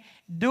say,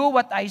 do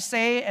what I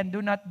say and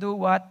do not do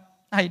what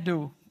I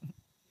do.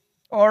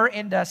 Or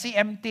in the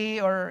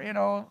CMT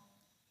or,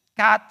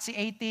 CAT,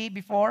 CAT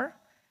before,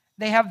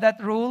 they have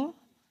that rule.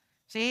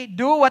 See,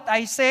 do what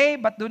I say,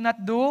 but do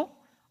not do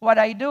what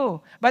I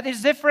do. But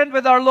it's different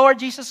with our Lord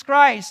Jesus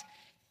Christ.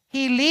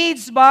 He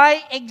leads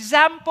by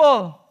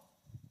example.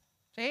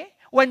 See?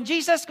 When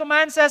Jesus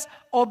commands us,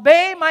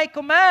 obey my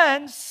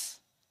commands,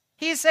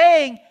 He's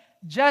saying,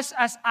 just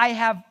as I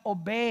have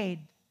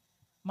obeyed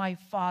my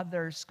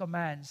Father's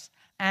commands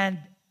and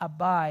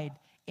abide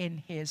in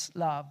His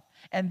love.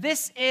 And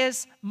this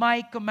is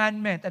my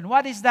commandment. And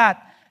what is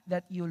that?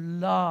 That you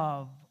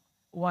love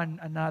one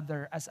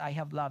another as I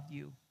have loved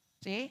you.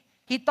 See?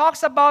 He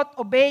talks about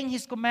obeying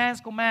His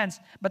commands.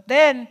 But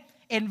then,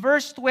 in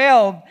verse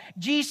 12,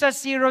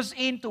 Jesus zeroes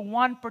into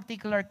one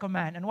particular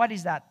command. And what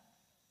is that?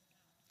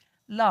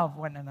 Love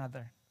one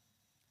another.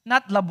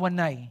 Not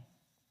labwanay.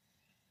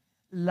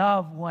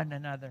 Love one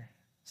another.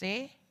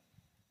 See?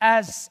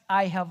 As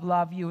I have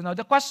loved you. Now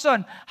the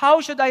question, how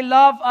should I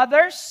love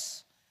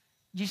others?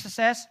 Jesus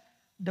says,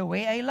 the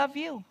way I love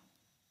you.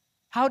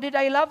 How did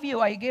I love you?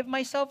 I gave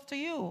myself to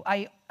you.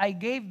 I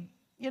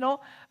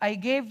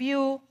gave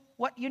you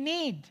what you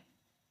need.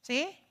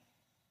 See?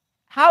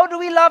 How do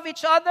we love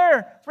each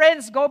other?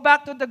 Friends, go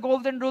back to the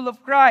golden rule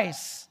of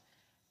Christ.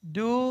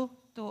 Do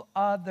to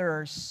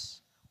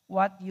others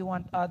what you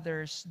want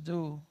others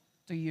do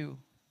to you.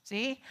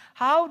 See?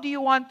 How do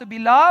you want to be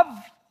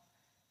loved?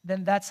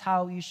 Then that's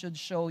how you should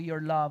show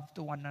your love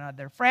to one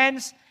another.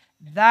 Friends,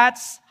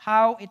 that's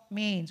how it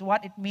means,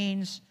 what it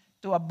means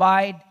to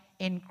abide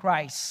in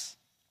Christ.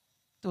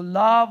 To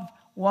love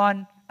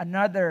one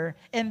another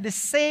in the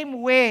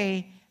same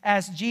way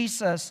as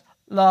Jesus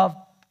loved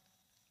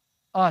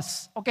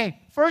us. Okay,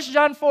 1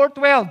 John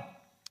 4:12.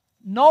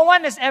 No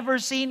one has ever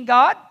seen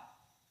God.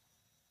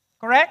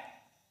 Correct?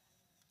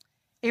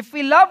 If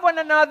we love one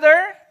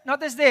another,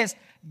 notice this,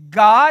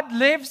 God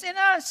lives in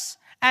us,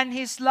 and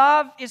His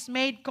love is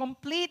made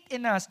complete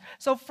in us.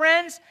 So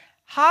friends,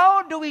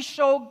 how do we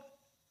show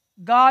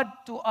God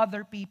to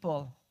other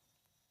people?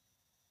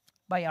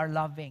 By our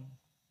loving.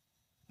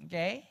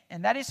 Okay?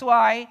 And that is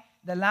why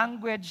the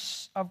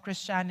language of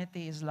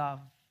Christianity is love.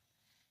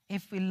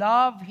 If we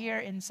love here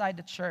inside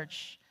the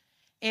church,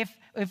 if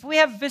we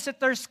have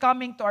visitors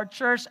coming to our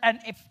church, and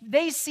if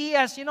they see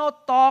us,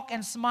 talk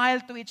and smile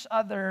to each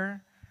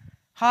other,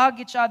 hug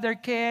each other,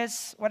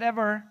 kiss,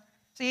 whatever,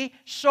 see,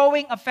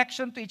 showing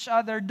affection to each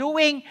other,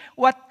 doing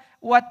what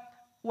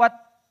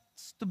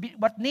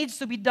what needs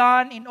to be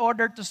done in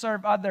order to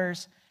serve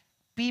others,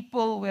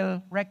 people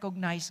will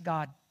recognize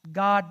God.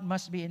 God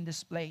must be in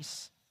this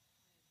place.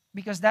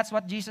 Because that's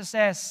what Jesus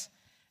says.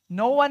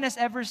 No one has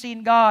ever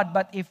seen God,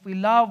 but if we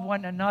love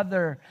one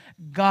another,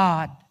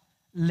 God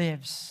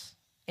lives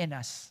in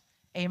us.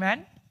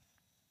 Amen?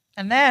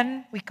 And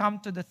then we come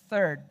to the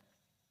third.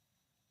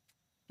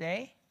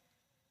 Okay?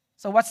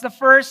 So what's the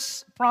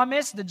first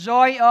promise? The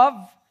joy of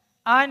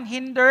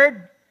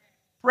unhindered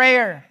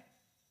prayer.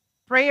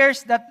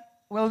 Prayers that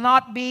will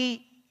not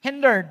be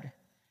hindered.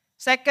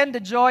 Second, the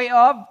joy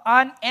of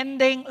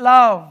unending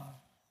love.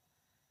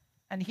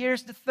 And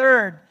here's the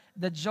third,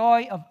 the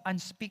joy of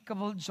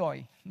unspeakable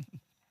joy.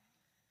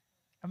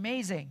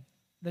 Amazing.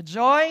 The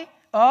joy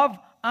of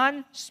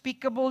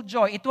unspeakable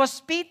joy. It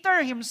was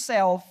Peter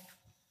himself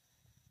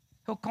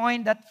who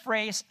coined that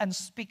phrase,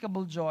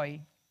 unspeakable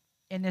joy,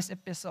 in his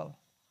epistle.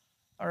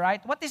 All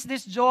right? What is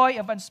this joy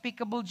of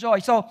unspeakable joy?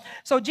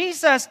 So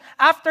Jesus,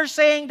 after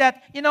saying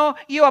that,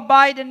 you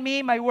abide in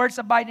me, my words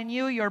abide in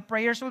you, your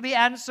prayers will be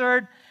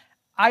answered,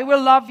 I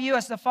will love you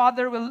as the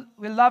Father will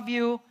love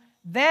you.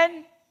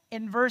 Then,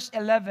 in verse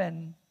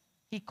 11,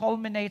 he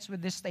culminates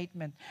with this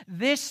statement,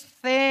 these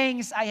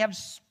things I have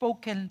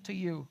spoken to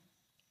you.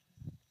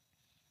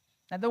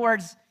 In other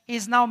words,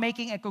 he's now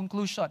making a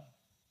conclusion.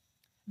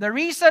 The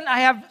reason I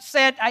have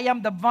said I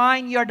am the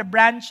vine, you're the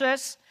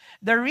branches.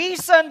 The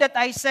reason that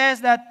I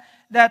says that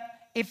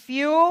if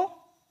you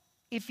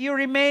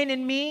remain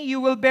in me,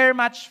 you will bear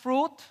much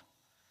fruit.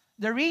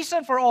 The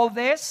reason for all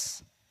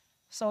this,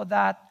 so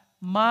that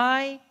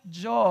my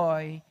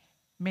joy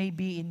may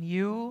be in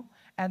you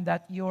and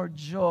that your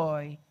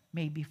joy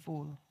may be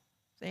full.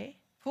 See?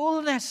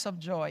 Fullness of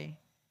joy.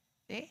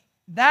 See?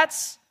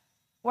 That's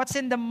what's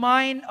in the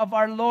mind of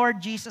our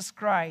Lord Jesus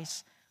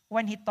Christ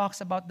when He talks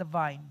about the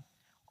vine.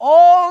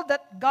 All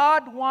that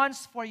God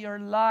wants for your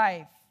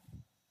life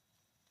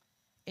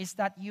is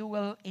that you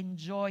will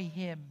enjoy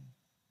Him.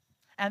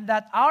 And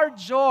that our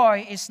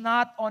joy is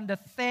not on the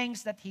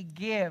things that He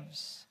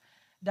gives,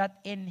 that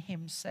in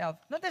Himself.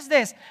 Notice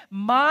this,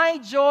 my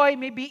joy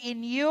may be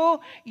in you,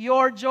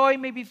 your joy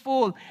may be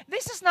full.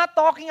 This is not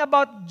talking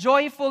about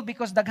joyful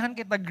because daghan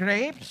kita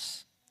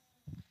grapes.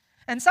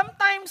 And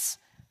sometimes,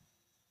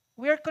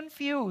 we're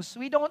confused.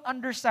 We don't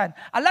understand.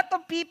 A lot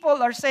of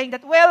people are saying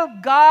that, well,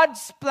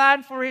 God's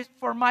plan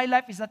for my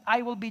life is that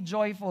I will be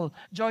joyful.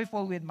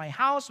 Joyful with my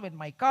house, with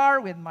my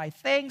car, with my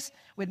things,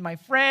 with my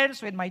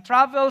friends, with my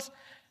travels.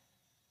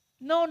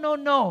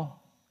 No.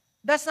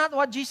 That's not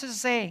what Jesus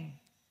is saying.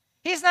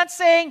 He's not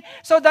saying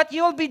so that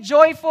you'll be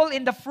joyful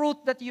in the fruit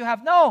that you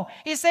have. No.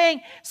 He's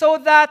saying so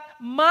that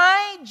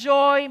my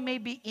joy may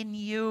be in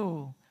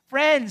you.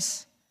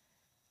 Friends,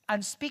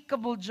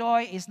 unspeakable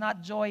joy is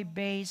not joy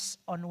based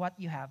on what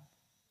you have.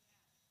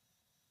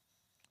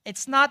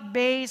 It's not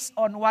based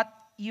on what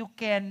you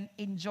can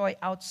enjoy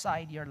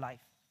outside your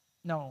life.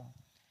 No.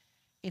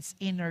 It's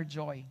inner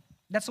joy.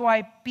 That's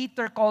why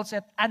Peter calls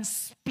it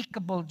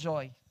unspeakable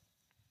joy.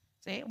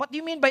 See? What do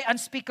you mean by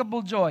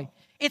unspeakable joy?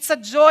 It's a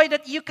joy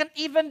that you can't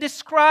even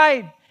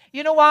describe.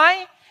 You know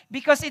why?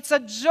 Because it's a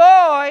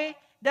joy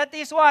that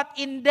is what?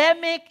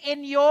 Endemic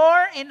in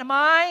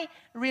my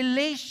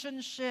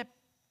relationship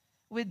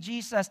with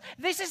Jesus.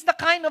 This is the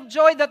kind of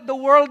joy that the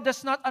world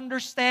does not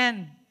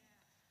understand.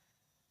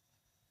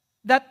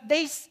 That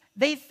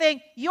they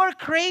think, you're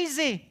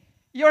crazy.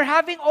 You're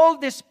having all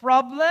these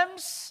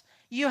problems.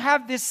 You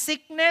have this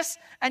sickness,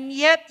 and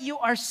yet you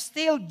are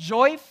still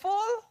joyful.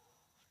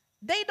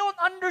 They don't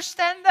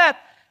understand that.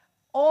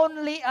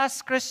 Only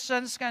us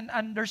Christians can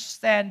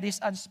understand this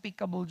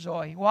unspeakable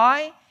joy.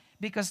 Why?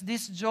 Because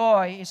this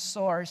joy is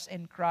sourced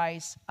in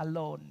Christ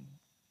alone.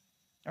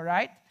 All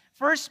right?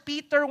 1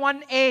 Peter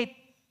 1:8.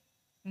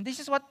 And this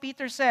is what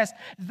Peter says.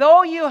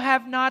 Though you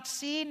have not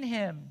seen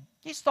Him.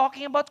 He's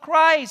talking about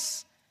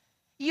Christ.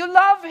 You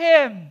love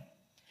Him.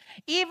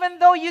 Even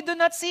though you do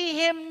not see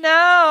Him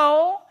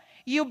now,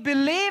 you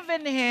believe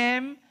in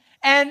Him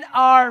and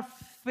are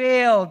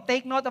filled.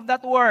 Take note of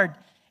that word.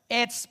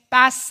 It's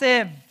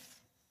passive.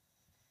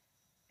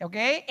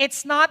 Okay?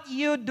 It's not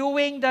you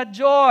doing the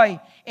joy.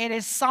 It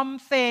is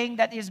something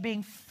that is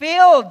being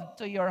filled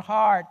to your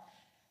heart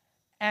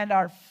and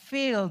are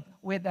filled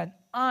with an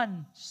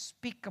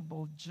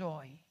unspeakable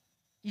joy.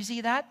 You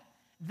see that?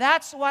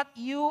 That's what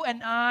you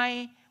and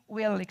I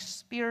will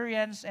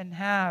experience and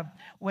have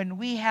when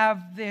we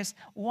have this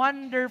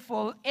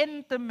wonderful,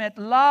 intimate,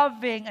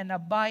 loving, and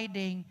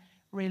abiding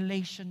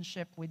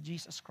relationship with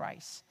Jesus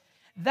Christ.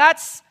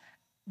 That's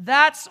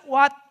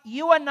what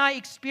you and I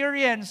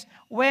experience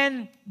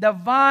when the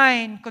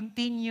vine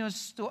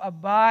continues to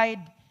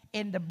abide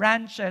in the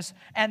branches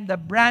and the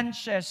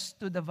branches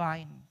to the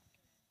vine.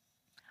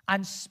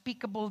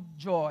 Unspeakable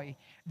joy.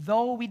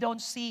 Though we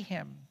don't see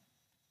Him,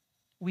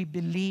 we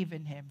believe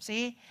in Him.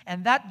 See?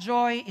 And that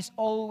joy is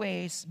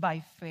always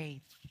by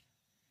faith.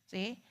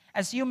 See?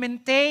 As you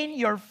maintain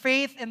your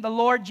faith in the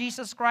Lord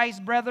Jesus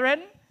Christ,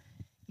 brethren,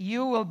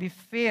 you will be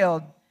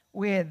filled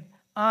with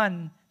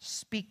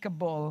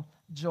unspeakable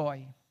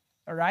joy.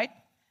 All right?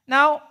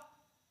 Now,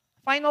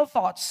 final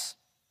thoughts.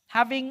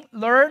 having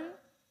learned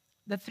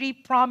the three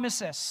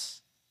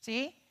promises,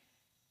 see?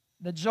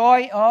 The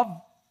joy of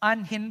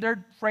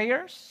unhindered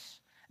prayers,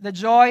 the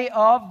joy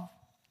of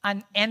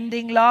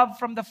unending love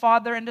from the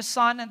Father and the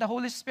Son and the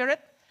Holy Spirit,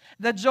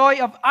 the joy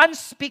of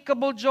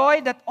unspeakable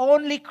joy that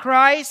only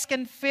Christ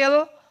can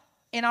fill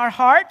in our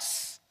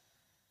hearts.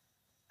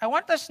 I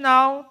want us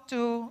now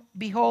to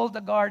behold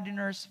the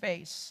gardener's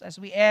face as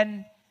we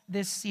end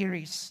this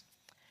series.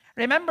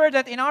 Remember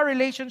that in our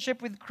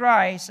relationship with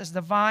Christ as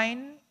the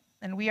vine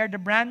and we are the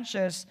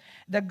branches,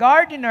 the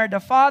gardener, the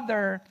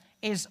Father,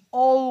 is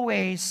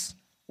always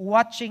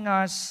watching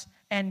us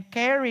and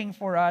caring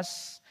for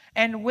us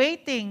and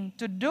waiting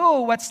to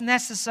do what's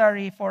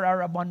necessary for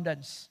our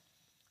abundance.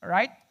 All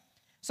right?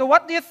 So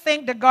what do you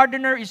think the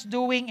gardener is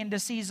doing in the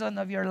season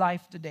of your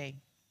life today?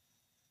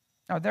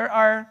 Now, there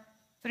are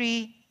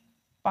three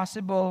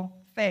possible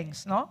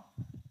things, no?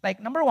 Like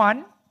number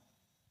one,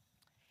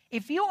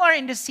 if you are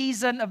in the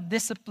season of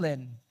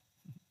discipline,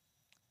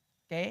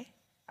 okay?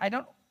 I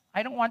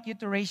don't want you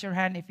to raise your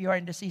hand if you are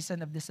in the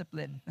season of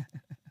discipline.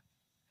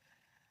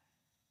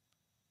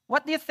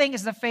 What do you think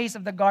is the face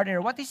of the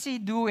gardener? What is he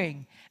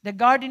doing? The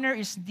gardener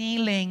is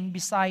kneeling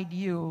beside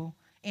you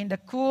in the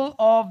cool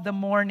of the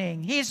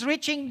morning. He is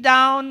reaching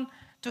down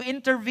to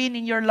intervene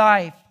in your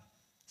life.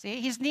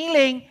 See, he's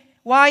kneeling.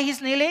 Why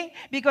he's kneeling?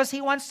 Because he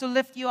wants to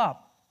lift you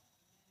up.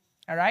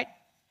 All right?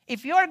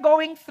 If you are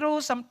going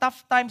through some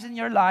tough times in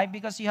your life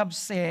because you have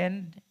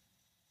sinned,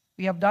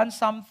 you have done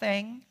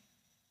something,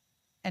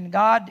 and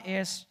God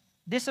is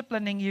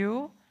disciplining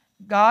you,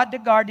 God, the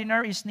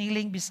gardener, is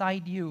kneeling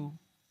beside you.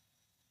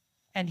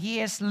 And He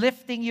is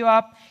lifting you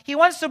up. He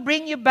wants to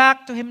bring you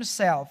back to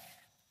Himself.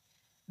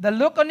 The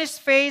look on His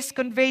face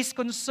conveys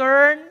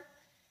concern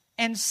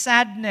and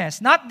sadness.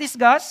 Not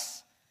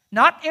disgust,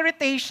 not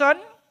irritation,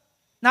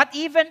 not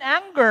even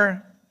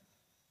anger.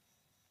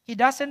 He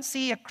doesn't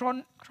see a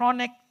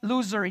chronic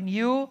loser in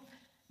you,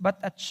 but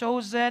a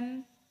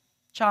chosen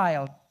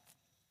child,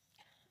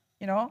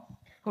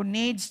 who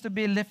needs to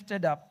be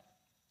lifted up.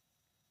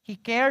 He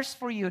cares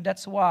for you.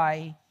 That's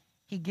why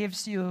He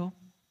gives you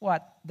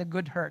what? The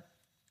good hurt.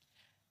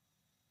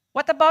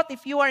 What about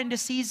if you are in the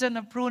season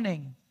of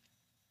pruning?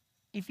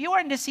 If you are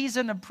in the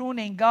season of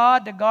pruning,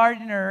 God, the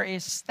gardener,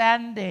 is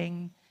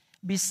standing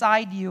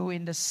beside you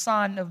in the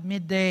sun of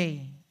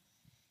midday.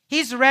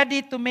 He's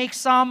ready to make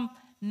some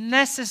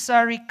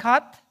necessary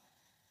cut,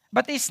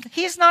 but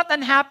He's not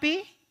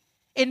unhappy.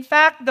 In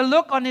fact, the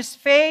look on His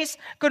face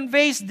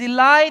conveys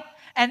delight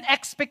and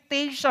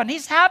expectation.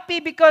 He's happy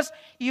because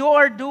you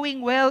are doing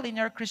well in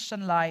your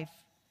Christian life.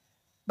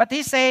 But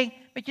He's saying,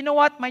 but you know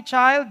what, my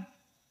child?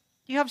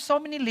 You have so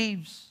many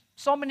leaves,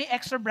 so many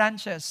extra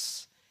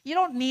branches. You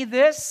don't need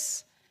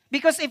this.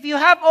 Because if you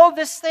have all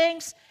these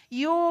things,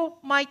 you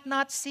might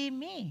not see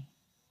me.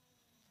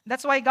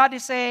 That's why God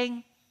is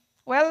saying,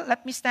 well,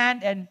 let me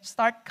stand and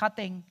start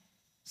cutting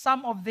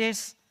some of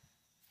these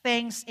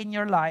things in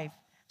your life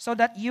so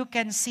that you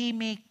can see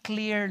me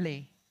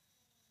clearly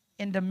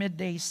in the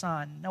midday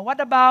sun. Now,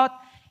 what about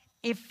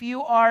if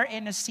you are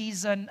in a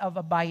season of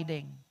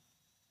abiding?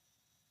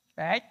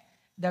 Right?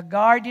 The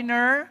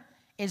gardener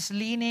is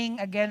leaning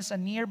against a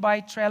nearby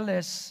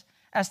trellis.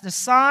 As the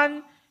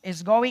sun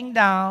is going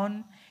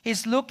down,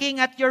 He's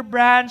looking at your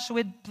branch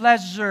with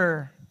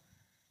pleasure,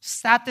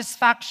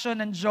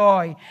 satisfaction, and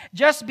joy.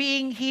 Just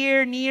being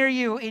here near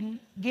you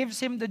gives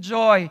Him the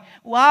joy.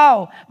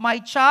 Wow, my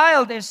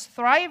child is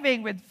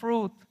thriving with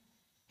fruit.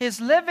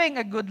 He's living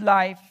a good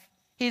life.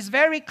 He's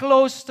very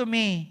close to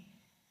me.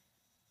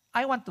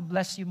 I want to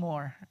bless you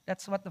more.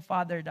 That's what the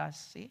Father does,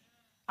 see?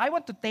 I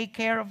want to take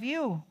care of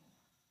you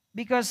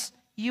because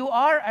you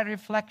are a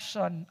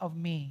reflection of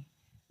me.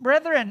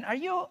 Brethren, are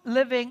you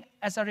living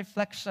as a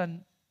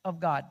reflection of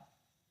God?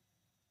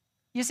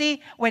 You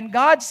see, when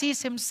God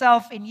sees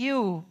Himself in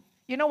you,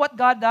 you know what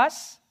God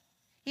does?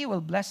 He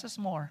will bless us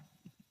more.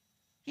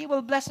 He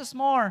will bless us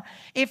more.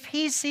 If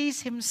He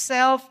sees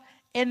Himself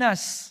in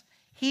us,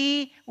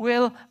 He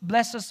will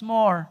bless us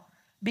more.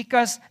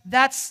 Because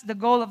that's the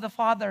goal of the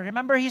Father.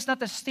 Remember, He's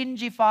not a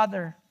stingy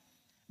Father,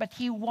 but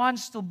He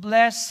wants to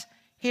bless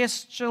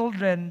His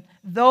children,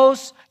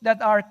 those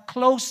that are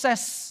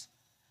closest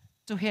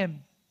to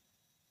Him.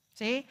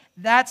 See,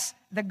 that's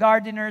the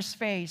gardener's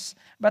face.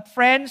 But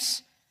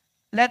friends,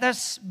 let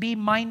us be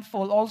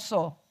mindful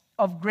also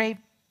of grape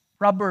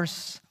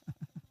robbers.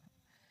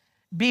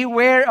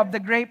 Beware of the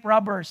grape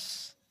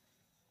robbers.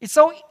 It's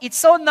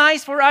so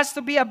nice for us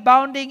to be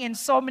abounding in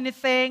so many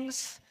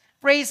things.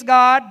 Praise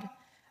God.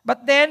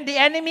 But then the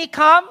enemy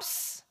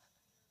comes,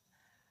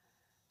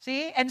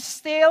 see, and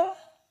steal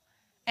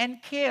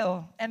and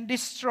kill and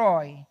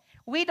destroy.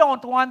 We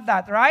don't want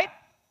that, right?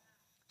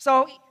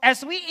 So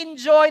as we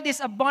enjoy this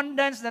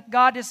abundance that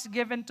God has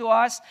given to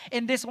us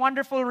in this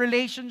wonderful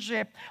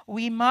relationship,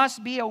 we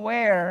must be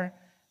aware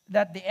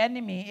that the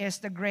enemy is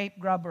the grape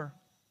grabber.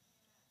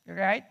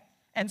 Right?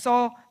 And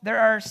so there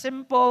are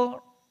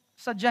simple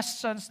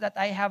suggestions that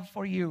I have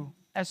for you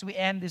as we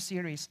end this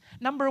series.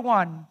 Number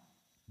one,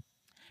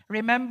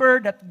 remember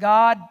that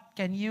God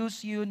can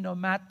use you no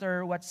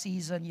matter what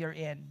season you're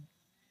in.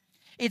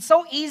 It's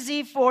so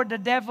easy for the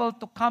devil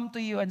to come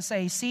to you and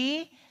say,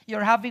 see,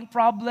 you're having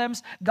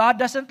problems. God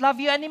doesn't love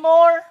you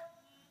anymore.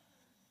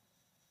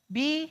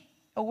 Be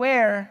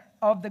aware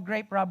of the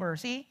grape robber.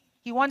 See,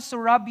 he wants to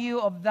rob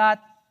you of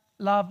that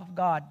love of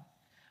God.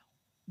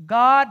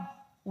 God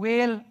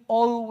will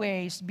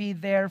always be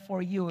there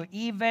for you,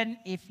 even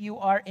if you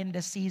are in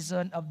the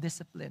season of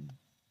discipline.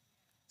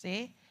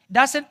 See?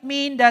 Doesn't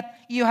mean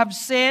that you have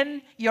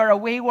sinned, you're a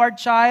wayward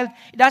child.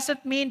 It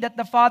doesn't mean that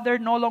the Father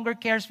no longer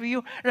cares for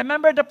you.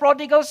 Remember the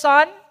prodigal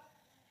son?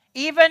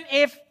 Even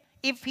if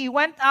he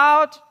went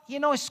out,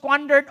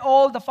 squandered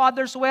all the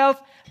father's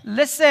wealth,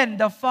 listen,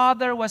 the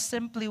Father was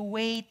simply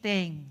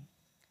waiting.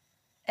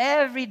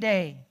 Every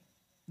day,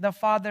 the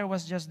Father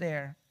was just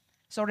there.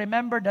 So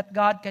remember that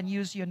God can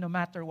use you no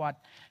matter what.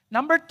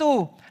 Number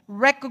 2,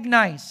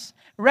 recognize.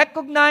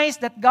 Recognize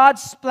that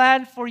God's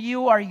plan for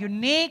you are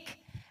unique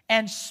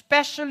and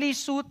specially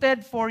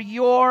suited for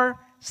your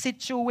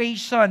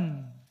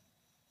situation.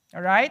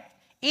 All right?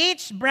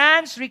 Each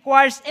branch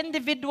requires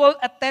individual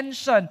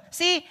attention.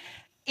 See,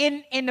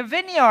 in a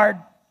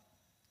vineyard,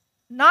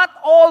 not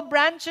all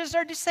branches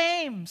are the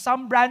same.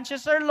 Some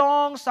branches are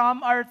long,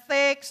 some are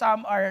thick,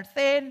 some are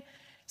thin.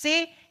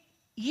 See,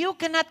 you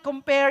cannot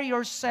compare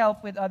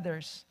yourself with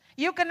others.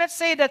 You cannot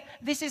say that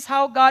this is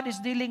how God is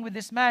dealing with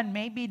this man,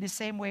 maybe the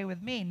same way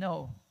with me.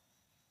 No.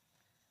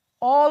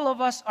 All of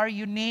us are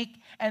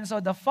unique, and so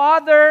the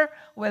Father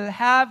will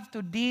have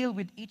to deal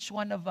with each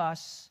one of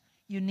us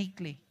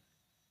uniquely.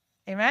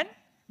 Amen?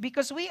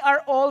 Because we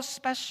are all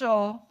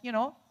special,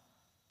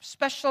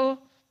 special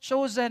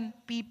chosen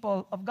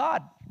people of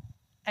God.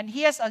 And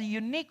He has a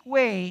unique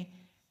way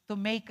to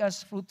make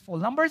us fruitful.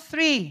 Number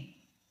three,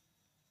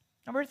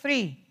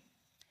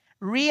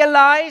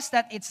 realize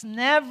that it's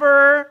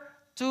never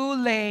too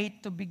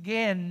late to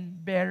begin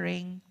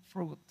bearing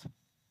fruit.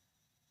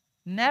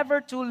 Never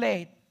too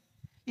late.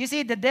 You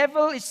see, the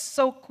devil is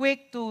so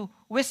quick to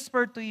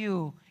whisper to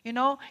you,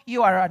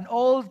 you are an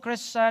old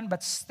Christian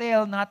but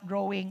still not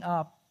growing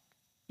up.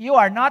 You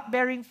are not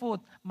bearing fruit,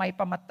 may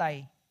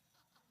pamatay.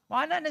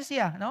 Wala na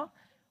siya, no?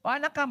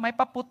 Wala ka, may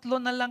paputlo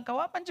na lang ka.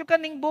 Wapan dyan ka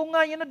ning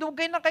bunga,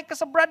 dugay na kay ka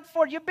sa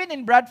Bradford. You've been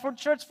in Bradford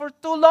Church for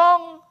too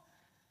long.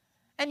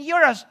 And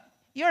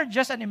you're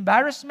just an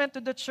embarrassment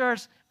to the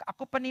church.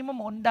 Ako pa nimo,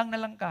 maundang na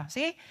lang ka.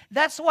 See?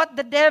 That's what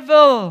the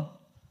devil,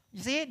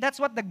 that's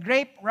what the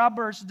grape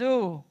robbers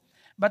do.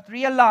 But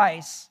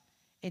realize,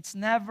 it's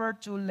never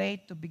too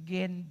late to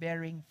begin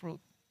bearing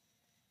fruit.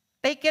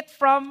 Take it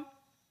from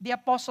the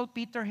Apostle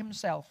Peter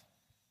himself.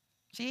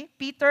 See,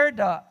 Peter,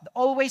 the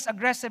always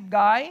aggressive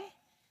guy,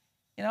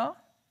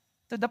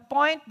 to the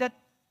point that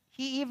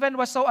he even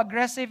was so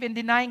aggressive in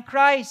denying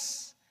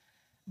Christ.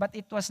 But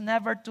it was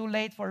never too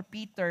late for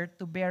Peter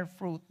to bear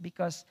fruit,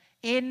 because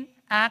in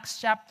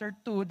Acts chapter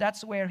 2,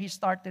 that's where he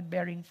started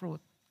bearing fruit,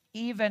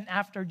 even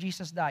after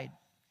Jesus died.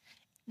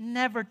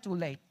 Never too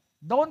late.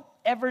 Don't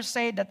ever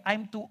say that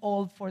I'm too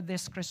old for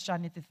this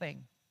Christianity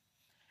thing.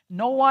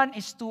 No one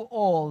is too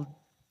old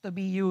to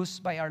be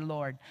used by our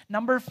Lord.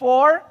 Number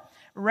 4,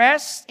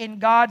 rest in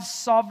God's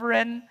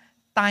sovereign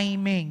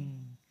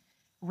timing.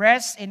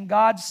 Rest in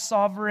God's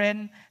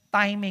sovereign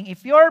timing.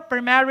 If you're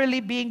primarily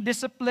being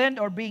disciplined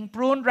or being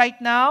pruned right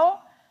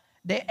now,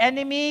 the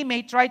enemy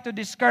may try to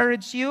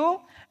discourage you,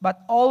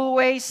 but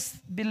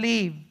always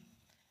believe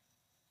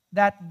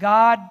that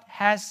God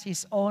has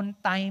His own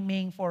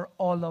timing for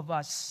all of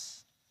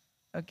us.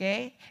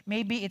 Okay?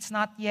 Maybe it's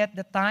not yet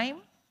the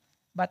time,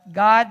 but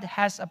God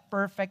has a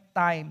perfect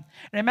time.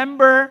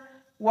 Remember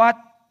what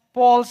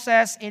Paul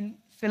says in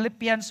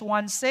Philippians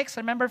 1:6.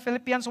 Remember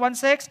Philippians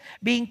 1:6?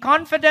 Being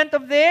confident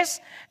of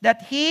this,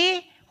 that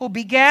He who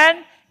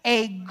began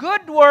a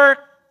good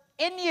work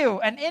in you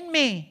and in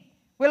me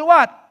will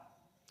what?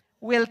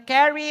 Will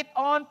carry it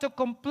on to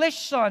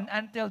completion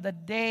until the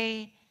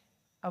day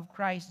of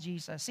Christ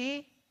Jesus.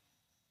 See?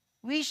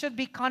 We should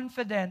be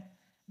confident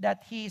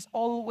that He is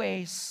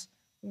always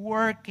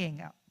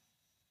working.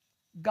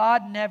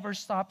 God never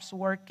stops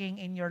working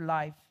in your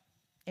life,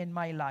 in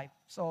my life.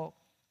 So,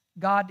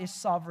 God is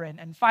sovereign.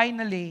 And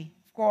finally,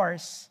 of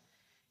course,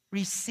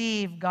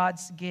 receive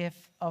God's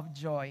gift of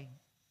joy.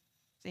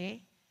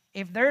 See?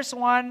 If there's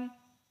one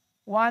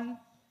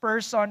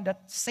person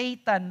that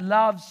Satan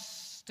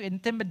loves to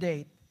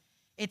intimidate,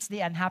 it's the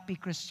unhappy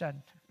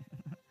Christian.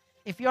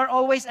 If you're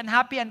always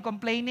unhappy and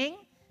complaining,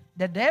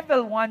 the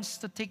devil wants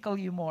to tickle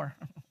you more.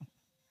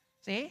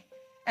 See?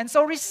 And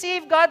so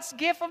receive God's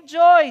gift of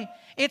joy.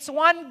 It's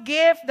one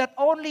gift that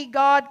only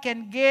God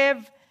can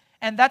give.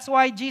 And that's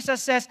why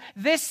Jesus says,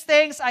 these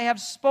things I have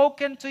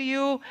spoken to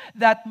you,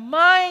 that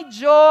my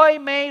joy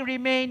may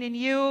remain in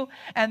you,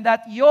 and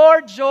that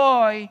your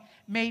joy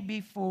may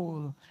be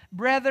full.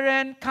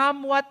 Brethren,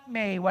 come what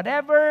may,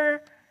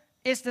 whatever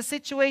is the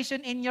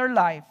situation in your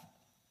life,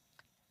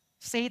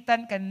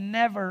 Satan can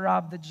never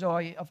rob the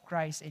joy of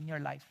Christ in your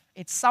life.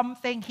 It's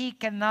something he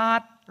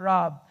cannot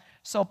rob.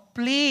 So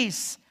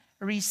please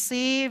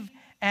receive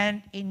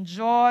and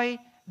enjoy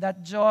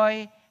that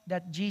joy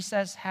that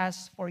Jesus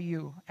has for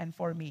you and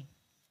for me.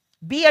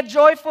 Be a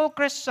joyful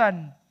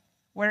Christian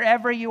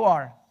wherever you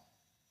are.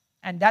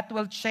 And that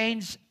will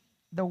change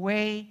the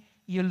way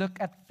you look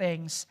at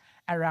things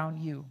around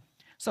you.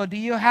 So do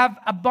you have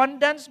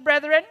abundance,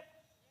 brethren?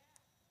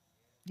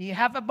 Do you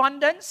have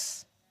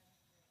abundance?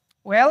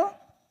 Well,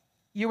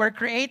 you were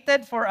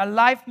created for a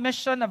life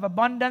mission of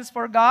abundance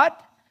for God,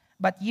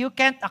 but you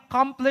can't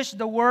accomplish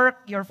the work,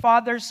 your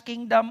Father's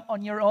kingdom,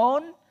 on your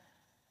own.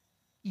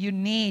 You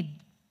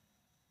need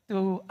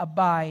to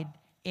abide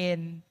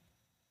in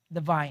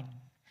the vine.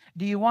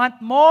 Do you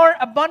want more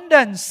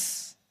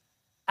abundance?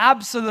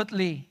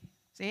 Absolutely.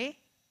 See?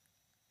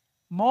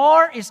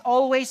 More is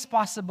always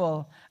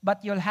possible,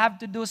 but you'll have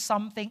to do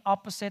something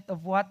opposite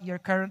of what you're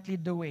currently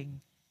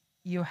doing.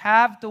 You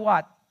have to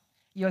what?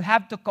 You'll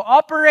have to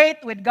cooperate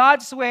with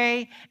God's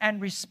way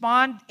and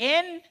respond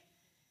in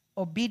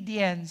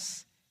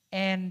obedience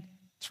and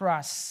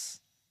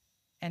trust.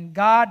 And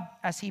God,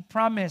 as He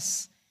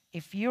promised,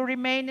 if you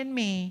remain in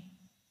me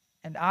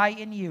and I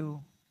in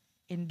you,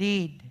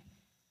 indeed,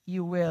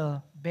 you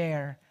will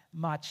bear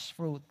much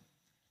fruit.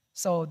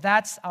 So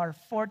that's our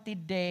 40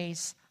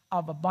 days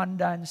of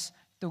abundance.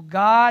 To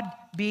God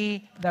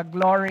be the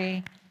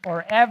glory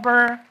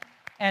forever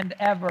and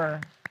ever.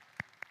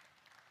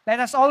 Let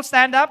us all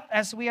stand up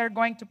as we are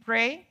going to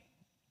pray.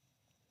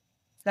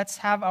 Let's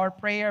have our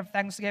prayer of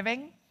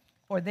thanksgiving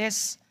for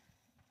this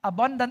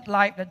abundant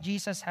life that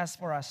Jesus has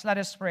for us. Let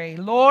us pray.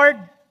 Lord,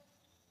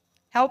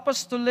 help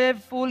us to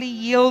live fully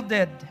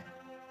yielded,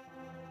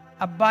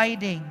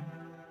 abiding,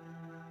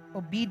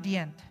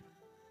 obedient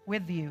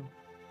with you,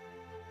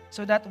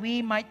 so that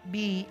we might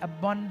be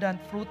abundant,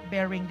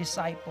 fruit-bearing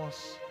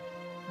disciples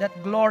that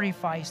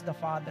glorifies the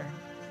Father.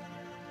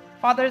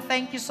 Father,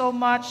 thank you so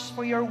much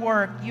for your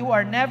work. You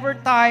are never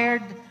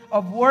tired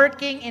of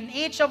working in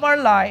each of our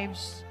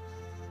lives,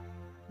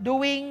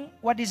 doing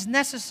what is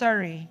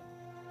necessary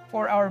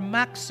for our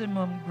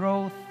maximum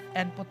growth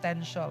and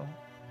potential.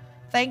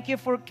 Thank you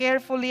for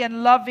carefully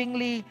and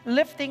lovingly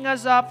lifting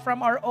us up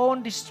from our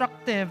own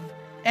destructive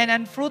and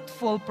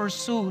unfruitful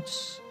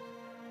pursuits,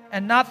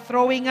 and not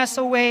throwing us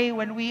away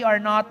when we are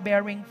not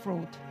bearing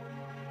fruit.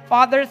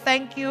 Father,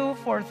 thank you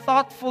for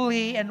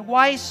thoughtfully and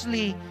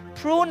wisely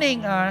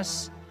pruning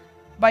us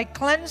by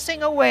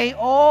cleansing away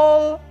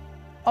all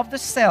of the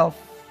self,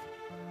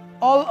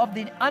 all of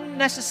the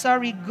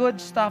unnecessary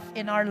good stuff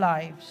in our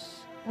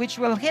lives, which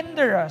will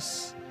hinder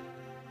us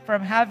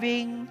from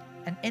having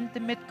an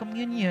intimate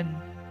communion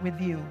with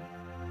you.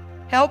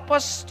 Help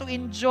us to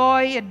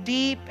enjoy a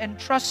deep and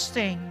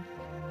trusting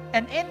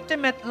and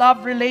intimate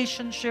love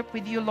relationship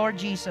with you, Lord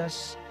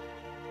Jesus,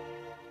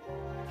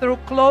 through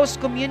close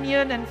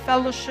communion and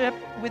fellowship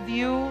with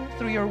you,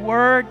 through your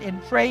word, in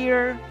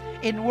prayer,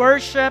 in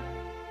worship,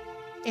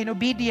 in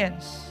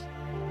obedience.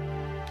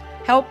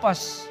 Help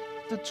us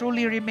to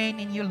truly remain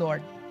in you,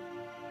 Lord.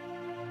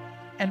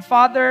 And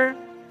Father,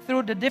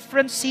 through the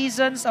different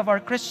seasons of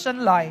our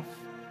Christian life,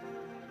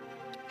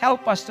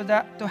 help us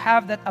to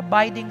have that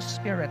abiding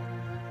spirit.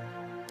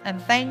 And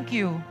thank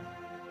you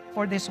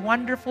for this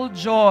wonderful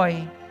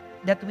joy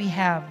that we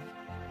have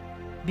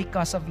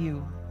because of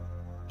you.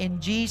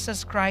 In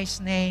Jesus Christ's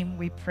name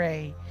we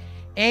pray.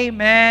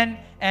 Amen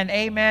and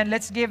amen.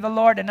 Let's give the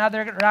Lord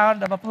another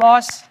round of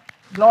applause.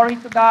 Glory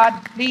to God.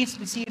 Please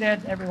be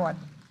seated, everyone.